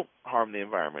won't harm the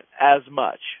environment as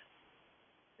much.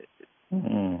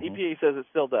 Mm-hmm. EPA says it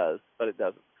still does, but it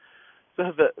doesn't.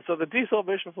 So the diesel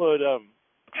emission fluid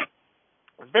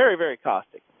is very, very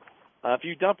caustic. If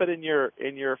you dump it in your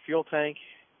fuel tank,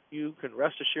 you can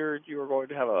rest assured you are going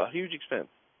to have a huge expense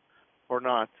for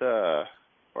not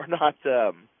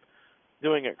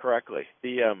doing it correctly.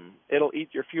 It'll eat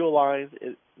your fuel lines,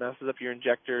 it messes up your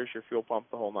injectors, your fuel pump,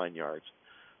 the whole 9 yards.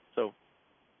 So,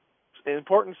 an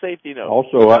important safety note: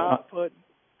 Also,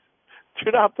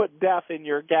 do not put death in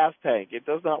your gas tank. It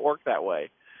does not work that way.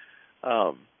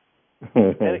 The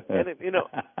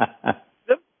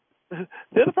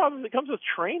other problem is it comes with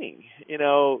training.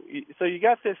 So you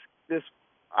got this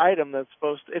item that's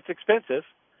it's expensive.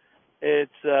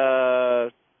 It's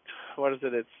what is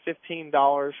it? It's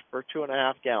 $15 for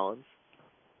 2.5 gallons.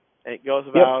 And it goes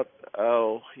about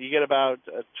you get about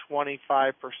 25%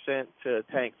 to a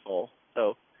tank full.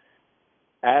 So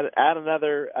add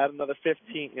another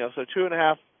 15. So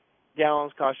 2.5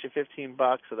 gallons cost you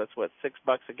 $15. So that's what,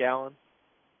 $6 a gallon,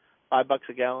 $5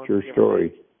 a gallon. True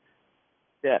story.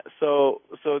 Yeah. So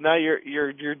now your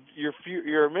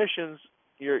emissions,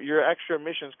 your extra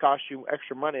emissions cost you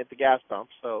extra money at the gas pump.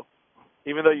 So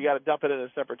even though you got to dump it in a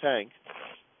separate tank.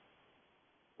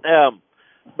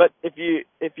 But if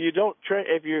you're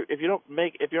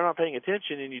not paying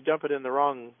attention and you dump it in the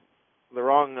wrong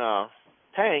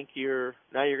tank, you're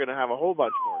going to have a whole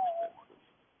bunch more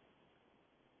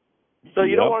expenses. So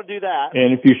you don't want to do that.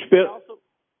 And if you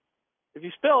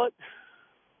spill it,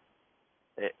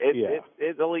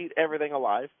 it'll eat everything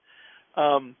alive.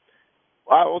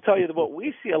 I will tell you that what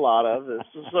we see a lot of is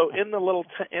in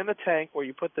the tank where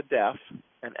you put the DEF,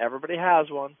 and everybody has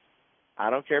one. I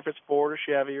don't care if it's Ford or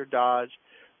Chevy or Dodge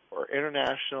or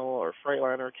International or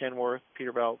Freightliner or Kenworth,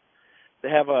 Peterbilt. They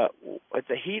have it's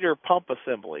a heater pump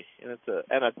assembly, and it's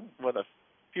with a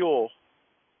fuel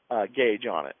gauge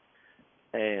on it,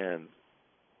 and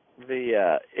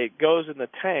it goes in the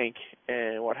tank,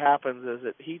 and what happens is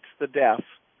it heats the DEF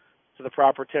to the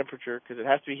proper temperature because it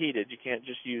has to be heated. You can't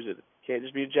just use it. It can't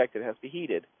just be injected. It has to be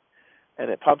heated,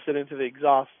 and it pumps it into the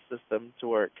exhaust system to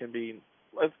where it can be.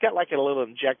 It's got like a little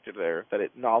injector there that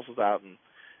it nozzles out and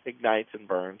ignites and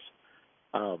burns.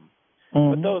 But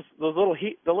those little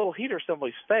heater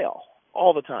assemblies fail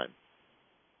all the time.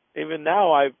 Even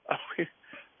now, I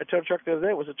towed a truck the other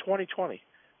day. It was a 2020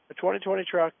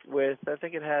 truck with, I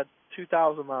think it had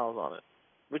 2,000 miles on it,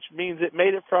 which means it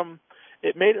made it from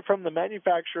the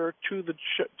manufacturer to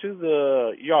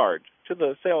the yard, to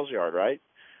the sales yard, right,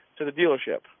 to the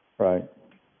dealership, right.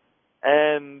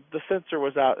 And the sensor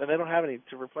was out, and they don't have any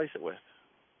to replace it with.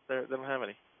 They don't have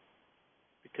any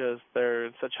because they're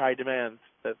in such high demand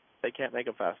that they can't make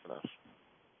them fast enough.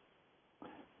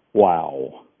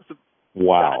 Wow. So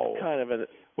wow. That kind of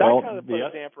put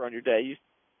a damper on your day.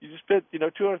 You just spent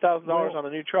 $200,000 on a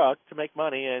new truck to make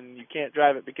money, and you can't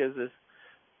drive it because this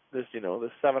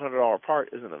 $700 part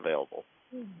isn't available.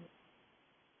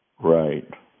 Right.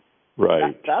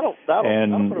 That'll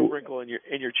put a wrinkle in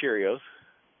your Cheerios.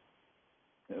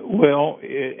 Well,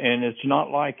 and it's not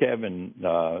like having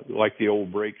like the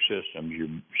old brake systems.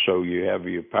 You have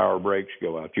your power brakes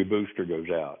go out, your booster goes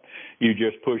out. You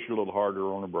just push a little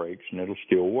harder on the brakes, and it'll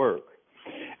still work.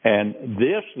 And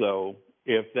this, though,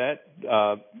 if that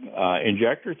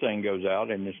injector thing goes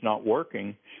out and it's not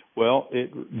working, well,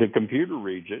 the computer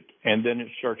reads it, and then it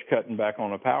starts cutting back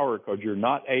on the power because you're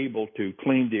not able to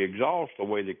clean the exhaust the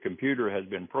way the computer has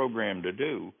been programmed to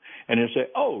do. And it say,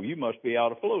 oh, you must be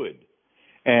out of fluid.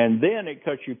 And then it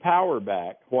cuts your power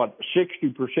back,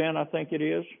 60%, I think it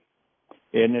is.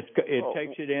 And it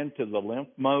takes it into the limp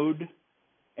mode,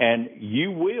 and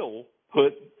you will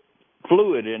put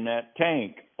fluid in that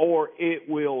tank, or it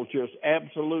will just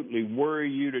absolutely worry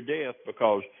you to death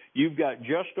because you've got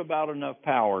just about enough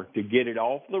power to get it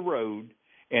off the road,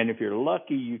 and if you're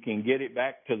lucky, you can get it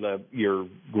back to your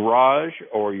garage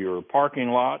or your parking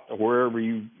lot or wherever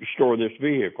you store this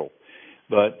vehicle.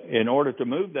 But in order to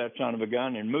move that son of a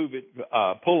gun and move it,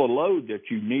 pull a load that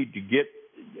you need to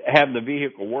have the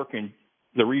vehicle working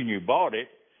the reason you bought it,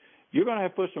 you're going to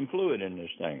have to put some fluid in this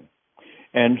thing.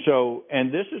 And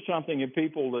this is something that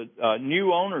people that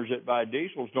new owners that buy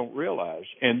diesels don't realize.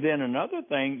 And then another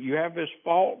thing, you have this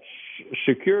false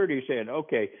security saying,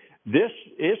 okay, this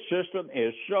system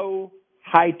is so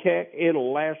high tech,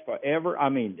 it'll last forever. I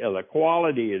mean, the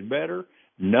quality is better.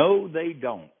 No, they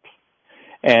don't.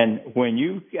 And when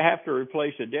you have to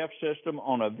replace a DEF system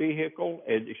on a vehicle,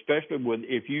 especially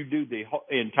if you do the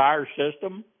entire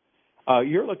system,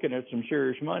 you're looking at some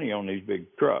serious money on these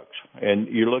big trucks. And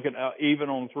you're looking at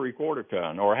even on 3/4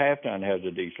 ton or half ton has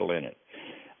a diesel in it.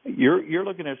 you're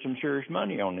looking at some serious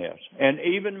money on this. And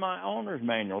even my owner's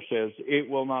manual says it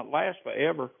will not last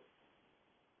forever.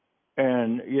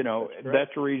 And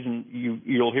that's the reason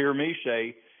you'll hear me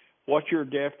say, what's your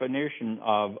definition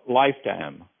of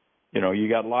lifetime? You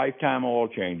got lifetime oil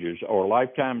changes or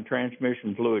lifetime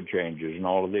transmission fluid changes and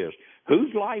all of this.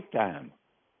 Whose lifetime?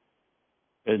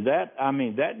 And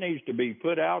that needs to be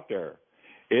put out there.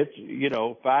 It's,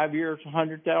 5 years,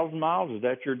 100,000 miles. Is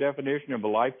that your definition of a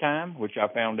lifetime? Which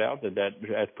I found out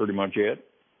that's pretty much it.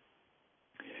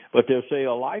 But they'll say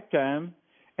a lifetime,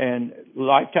 and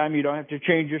lifetime you don't have to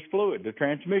change this fluid, the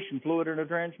transmission fluid in the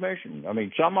transmission.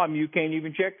 Some of them you can't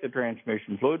even check the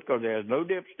transmission fluid because it has no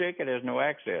dipstick, it has no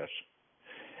access.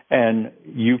 And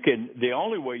the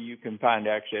only way you can find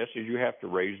access is you have to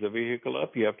raise the vehicle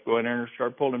up. You have to go in there and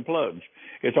start pulling plugs.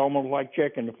 It's almost like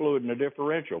checking the fluid in the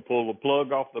differential. Pull the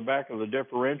plug off the back of the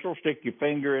differential, stick your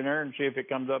finger in there and see if it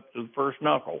comes up to the first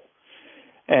knuckle.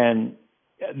 And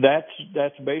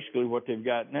that's basically what they've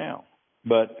got now.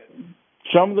 But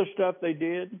some of the stuff they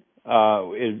did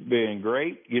is being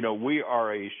great. We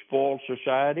are a spoiled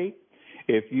society.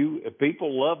 If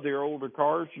people love their older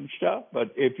cars and stuff,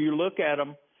 but if you look at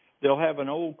them, they'll have an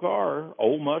old car,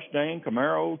 old Mustang,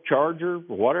 Camaro, Charger,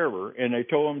 whatever, and they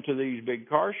tow them to these big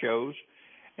car shows,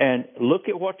 and look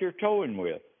at what they're towing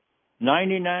with.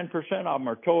 99% of them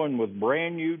are towing with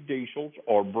brand new diesels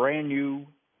or brand new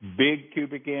big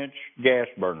cubic inch gas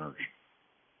burners.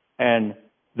 And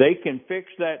they can fix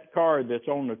that car that's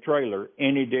on the trailer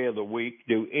any day of the week,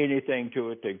 do anything to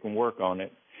it, they can work on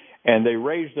it. And they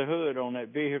raise the hood on that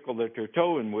vehicle that they're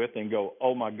towing with and go,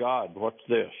 oh my God, what's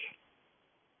this?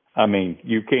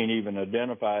 You can't even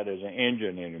identify it as an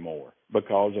engine anymore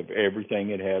because of everything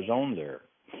it has on there.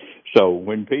 So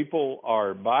when people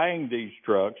are buying these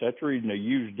trucks, that's the reason the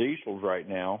used diesels right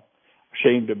now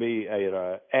seem to be at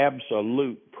an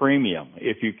absolute premium,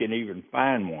 if you can even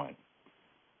find one,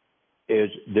 is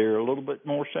they're a little bit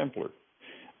more simpler.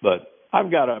 But I've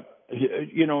got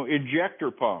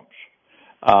injector pumps,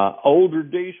 older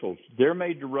diesels, they're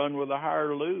made to run with a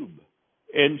higher lube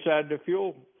inside the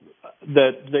fuel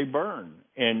that they burn,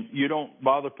 and you don't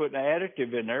bother putting an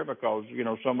additive in there because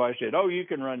somebody said, oh, you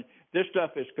can run this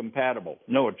stuff is compatible.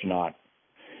 No, it's not.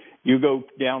 You go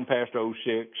down past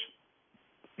 06,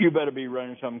 you better be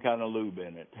running some kind of lube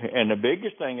in it. And the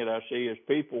biggest thing that I see is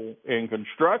people in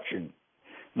construction,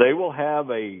 they will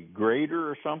have a grader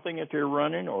or something that they're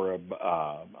running, or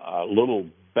a little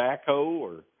backhoe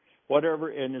or whatever,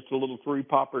 and it's a little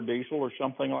 3-popper diesel or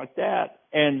something like that,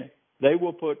 and they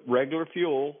will put regular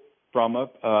fuel from a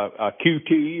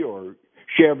QT or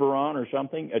Chevron or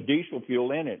something, a diesel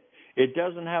fuel in it. It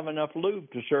doesn't have enough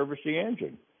lube to service the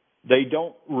engine. They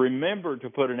don't remember to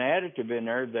put an additive in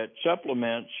there that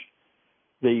supplements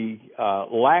the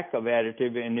lack of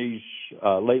additive in these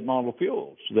late model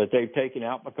fuels that they've taken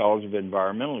out because of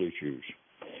environmental issues.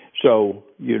 So,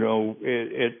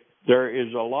 there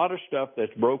is a lot of stuff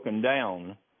that's broken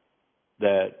down,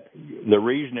 that the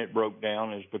reason it broke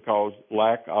down is because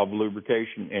lack of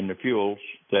lubrication in the fuels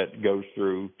that goes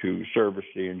through to service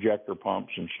the injector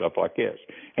pumps and stuff like this.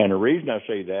 And the reason I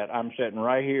say that, I'm sitting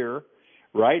right here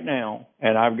right now,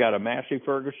 and I've got a Massey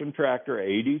Ferguson tractor,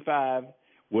 85,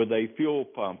 with a fuel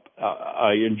pump,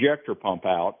 injector pump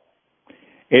out.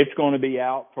 It's going to be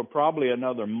out for probably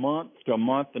another month to a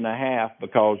month and a half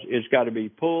because it's got to be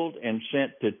pulled and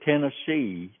sent to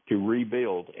Tennessee to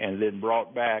rebuild and then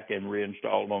brought back and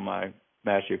reinstalled on my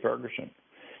Massey Ferguson.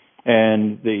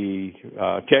 And the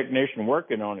technician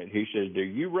working on it, he says, do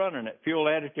you run a fuel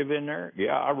additive in there?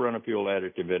 Yeah, I run a fuel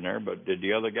additive in there, but did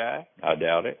the other guy? I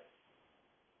doubt it.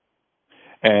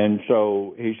 And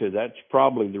so he said, that's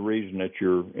probably the reason that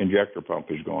your injector pump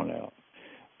is going out.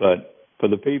 But for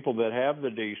the people that have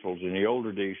the diesels and the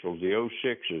older diesels, the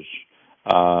 06s,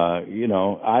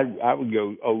 I would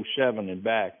go 07 and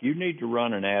back. You need to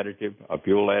run an additive, a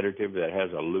fuel additive that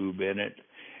has a lube in it.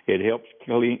 It helps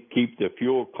keep the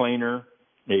fuel cleaner.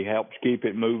 It helps keep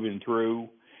it moving through,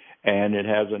 and it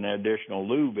has an additional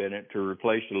lube in it to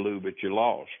replace the lube that you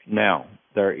lost. Now,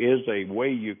 there is a way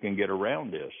you can get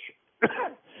around this.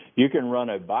 You can run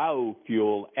a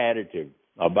biofuel additive.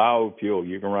 A biofuel,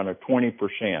 you can run a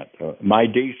 20%. My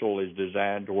diesel is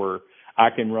designed to where I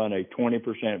can run a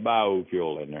 20%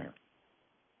 biofuel in there.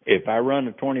 If I run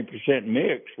a 20%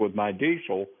 mix with my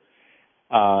diesel,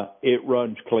 it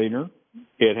runs cleaner.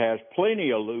 It has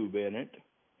plenty of lube in it,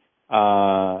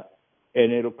 and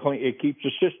it keeps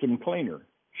the system cleaner.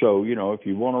 So, if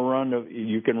you want to run,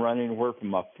 you can run anywhere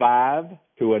from a 5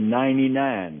 to a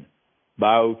 99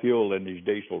 biofuel in these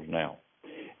diesels now.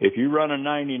 If you run a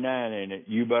 99 in it,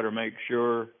 you better make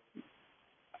sure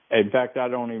In fact, I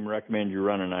don't even recommend you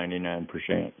run a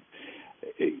 99%.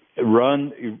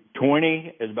 Run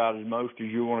 20 is about as most as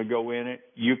you want to go in it.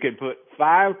 You could put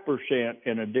 5%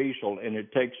 in a diesel, and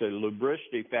it takes a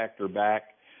lubricity factor back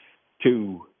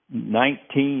to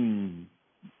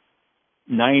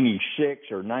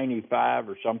 1996 or 95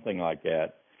 or something like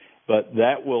that. But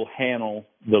that will handle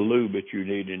the lube that you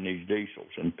need in these diesels.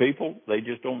 And people, they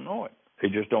just don't know it. They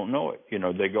just don't know it. You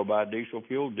know, they go buy diesel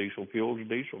fuel. Diesel fuel is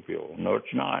diesel fuel. No,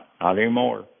 it's not. Not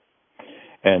anymore.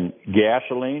 And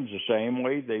gasoline's the same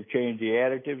way. They've changed the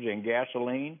additives in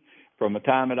gasoline. From the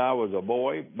time that I was a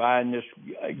boy, buying this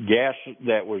gas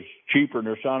that was cheaper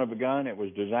than the son of a gun, it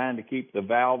was designed to keep the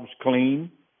valves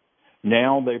clean.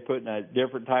 Now they're putting a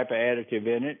different type of additive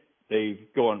in it. They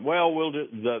going, well,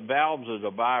 the valves is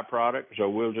a byproduct, so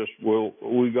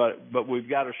we've got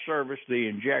to service the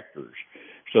injectors.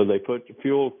 So they put the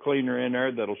fuel cleaner in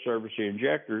there that'll service the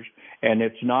injectors, and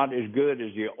it's not as good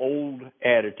as the old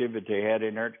additive that they had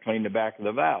in there to clean the back of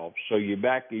the valves. So your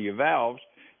back of your valves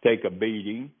take a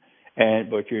beating,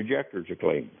 but your injectors are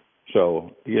clean.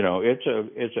 So, you know, it's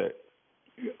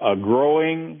a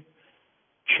growing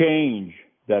change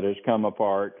that has come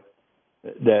apart.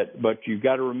 But you've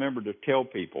got to remember to tell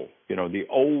people, you know, the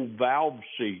old valve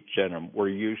seats in them were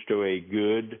used to a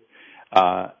good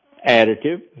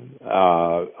additive,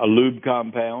 a lube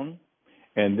compound,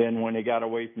 and then when they got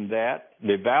away from that,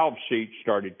 the valve seats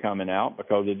started coming out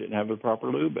because they didn't have the proper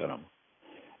lube in them.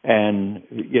 And,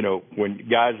 you know, when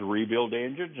guys rebuild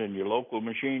engines in your local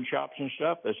machine shops and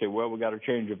stuff, they say, well, we got to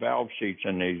change the valve seats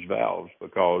in these valves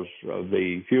because of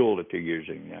the fuel that they're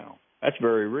using now. That's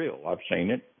very real. I've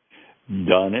seen it,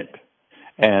 done it,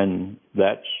 and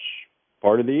that's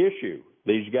part of the issue.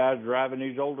 These guys driving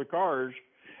these older cars,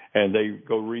 and they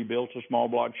go rebuild a small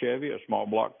block Chevy, a small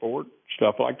block Ford,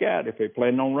 stuff like that. If they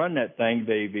plan on running that thing,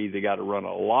 they've either got to run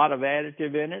a lot of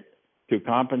additive in it to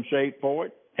compensate for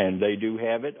it, and they do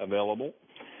have it available,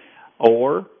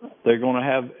 or they're going to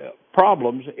have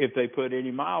problems if they put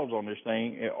any miles on this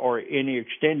thing, or any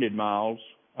extended miles,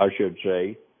 I should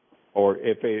say, or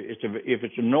if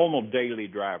it's a normal daily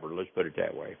driver, let's put it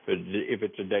that way. If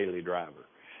it's a daily driver,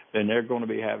 then they're going to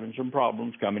be having some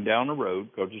problems coming down the road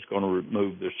because it's going to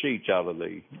remove the seats out of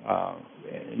the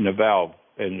valve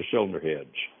and the cylinder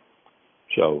heads.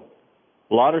 So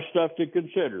a lot of stuff to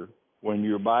consider when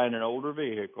you're buying an older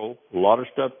vehicle, a lot of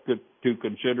stuff to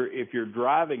consider if you're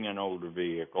driving an older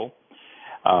vehicle.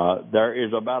 There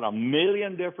is about 1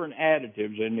 million different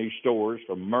additives in these stores,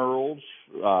 from Merle's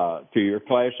to your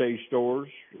Class A stores,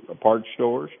 parts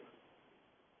stores.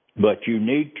 But you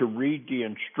need to read the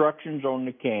instructions on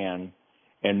the can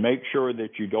and make sure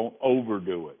that you don't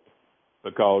overdo it,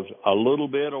 because a little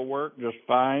bit will work just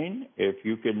fine. If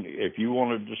you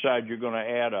want to decide you're going to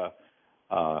add a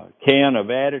can of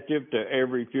additive to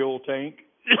every fuel tank,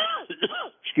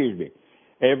 excuse me,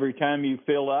 every time you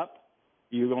fill up,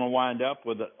 you're going to wind up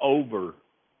with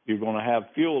you're going to have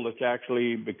fuel that's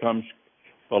actually becomes,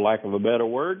 for lack of a better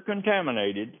word,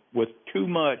 contaminated with too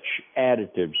much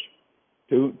additives,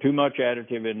 too much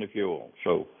additive in the fuel.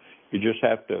 So you just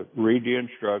have to read the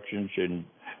instructions and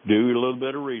do a little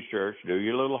bit of research, do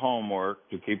your little homework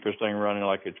to keep this thing running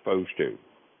like it's supposed to.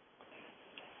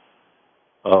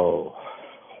 Oh,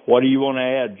 what do you want to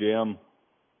add, Jim?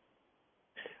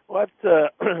 Well,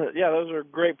 yeah, those are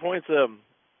great points. The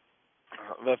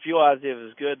fuel additive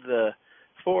is good. The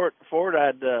Ford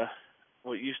had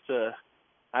what used to,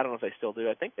 I don't know if they still do.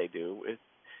 I think they do. If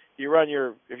you run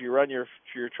your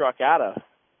truck out of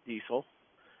diesel,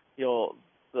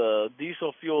 the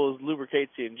diesel fuel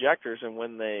lubricates the injectors, and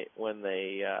when you run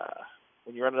it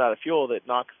out of fuel, it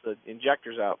knocks the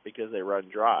injectors out because they run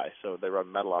dry. So they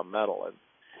run metal on metal, and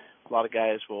a lot of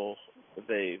guys will, if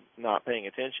they not paying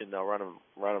attention, they'll run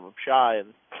them shy,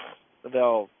 and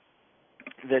the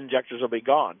injectors will be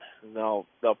gone, and they'll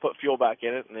put fuel back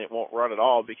in it, and it won't run at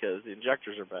all because the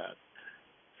injectors are bad.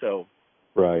 So,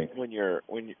 right, if you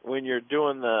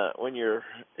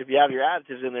have your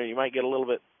additives in there, you might get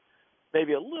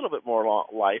maybe a little bit more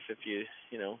life if you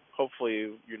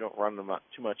hopefully you don't run them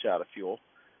too much out of fuel.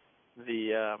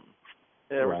 There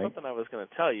was something I was going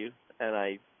to tell you, and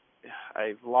I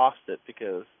lost it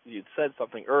because you'd said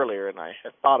something earlier, and I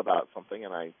had thought about something,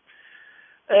 and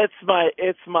it's my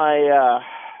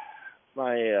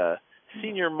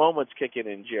senior moments kicking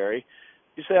in, Jerry.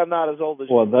 You say I'm not as old as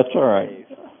you. Well, that's all right.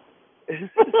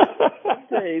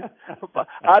 Days.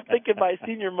 I'm thinking my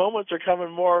senior moments are coming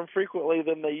more frequently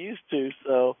than they used to.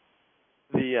 So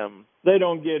they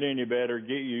don't get any better. Get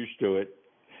used to it.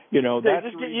 They that's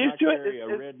just the get reason used I to carry it. a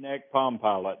redneck Palm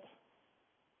Pilot.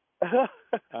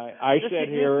 I sit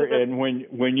here, and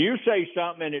when you say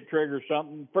something and it triggers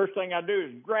something, first thing I do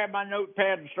is grab my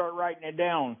notepad and start writing it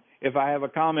down if I have a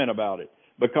comment about it.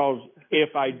 Because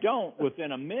if I don't,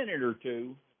 within a minute or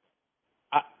two,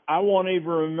 I won't even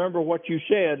remember what you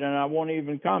said, and I won't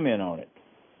even comment on it.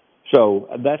 So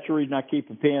that's the reason I keep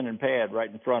a pen and pad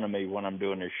right in front of me when I'm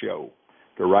doing this show,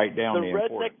 to write down the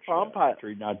important stuff.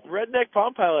 Redneck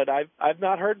Palm Pilot. I've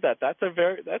not heard that. That's a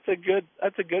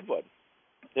good one.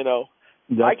 You know,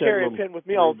 I carry a pen with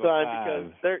me all the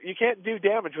time because you can't do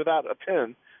damage without a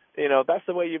pen. You know, that's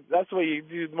the way you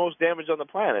do the most damage on the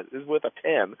planet is with a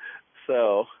pen.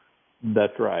 So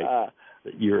that's right.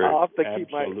 You're I'll have to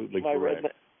absolutely keep my correct.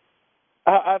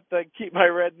 I have to keep my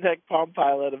Redneck Palm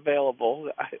Pilot available.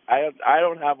 I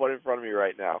don't have one in front of me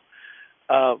right now.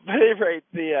 But at any rate,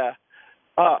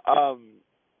 on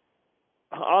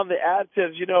the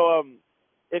additives, you know,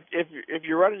 if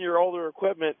you're running your older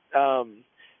equipment,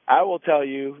 I will tell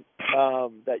you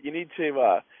that you need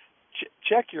to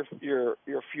check your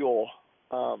fuel.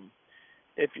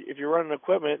 If you're running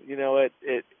equipment, you know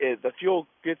the fuel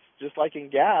gets, just like in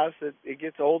gas, it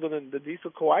gets old and the diesel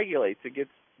coagulates. It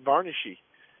gets varnishy.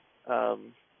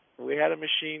 We had a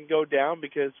machine go down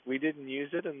because we didn't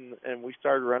use it, and we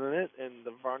started running it, and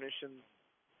the varnish in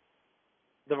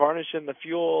the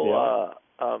fuel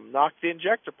knocked the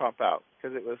injector pump out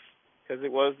because it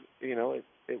was you know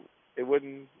it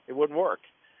wouldn't work.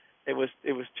 It was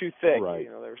too thick. Right.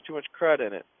 You know, there was too much crud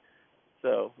in it.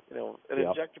 So, you know, an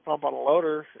injector pump on a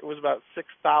loader, it was about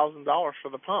 $6,000 for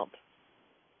the pump.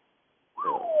 You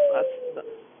know,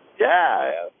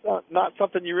 that's not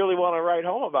something you really want to write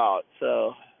home about.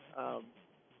 So,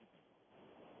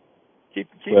 keep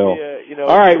you know.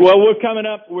 All right. Well, we're coming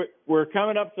up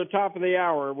to the top of the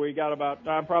hour. We got about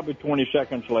probably 20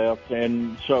 seconds left,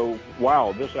 and so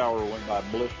wow, this hour went by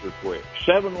blister quick.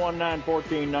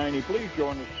 719-1490. Please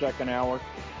join us second hour.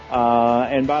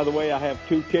 And by the way, I have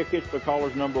 2 tickets for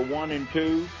callers number 1 and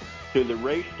 2 to the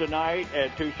race tonight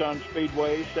at Tucson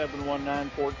Speedway,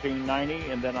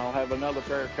 719-1490, and then I'll have another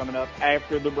pair coming up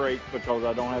after the break because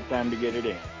I don't have time to get it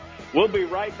in. We'll be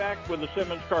right back with the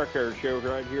Simmons Car Care Show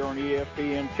right here on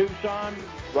ESPN Tucson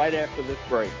right after this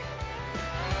break.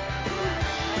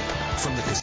 From the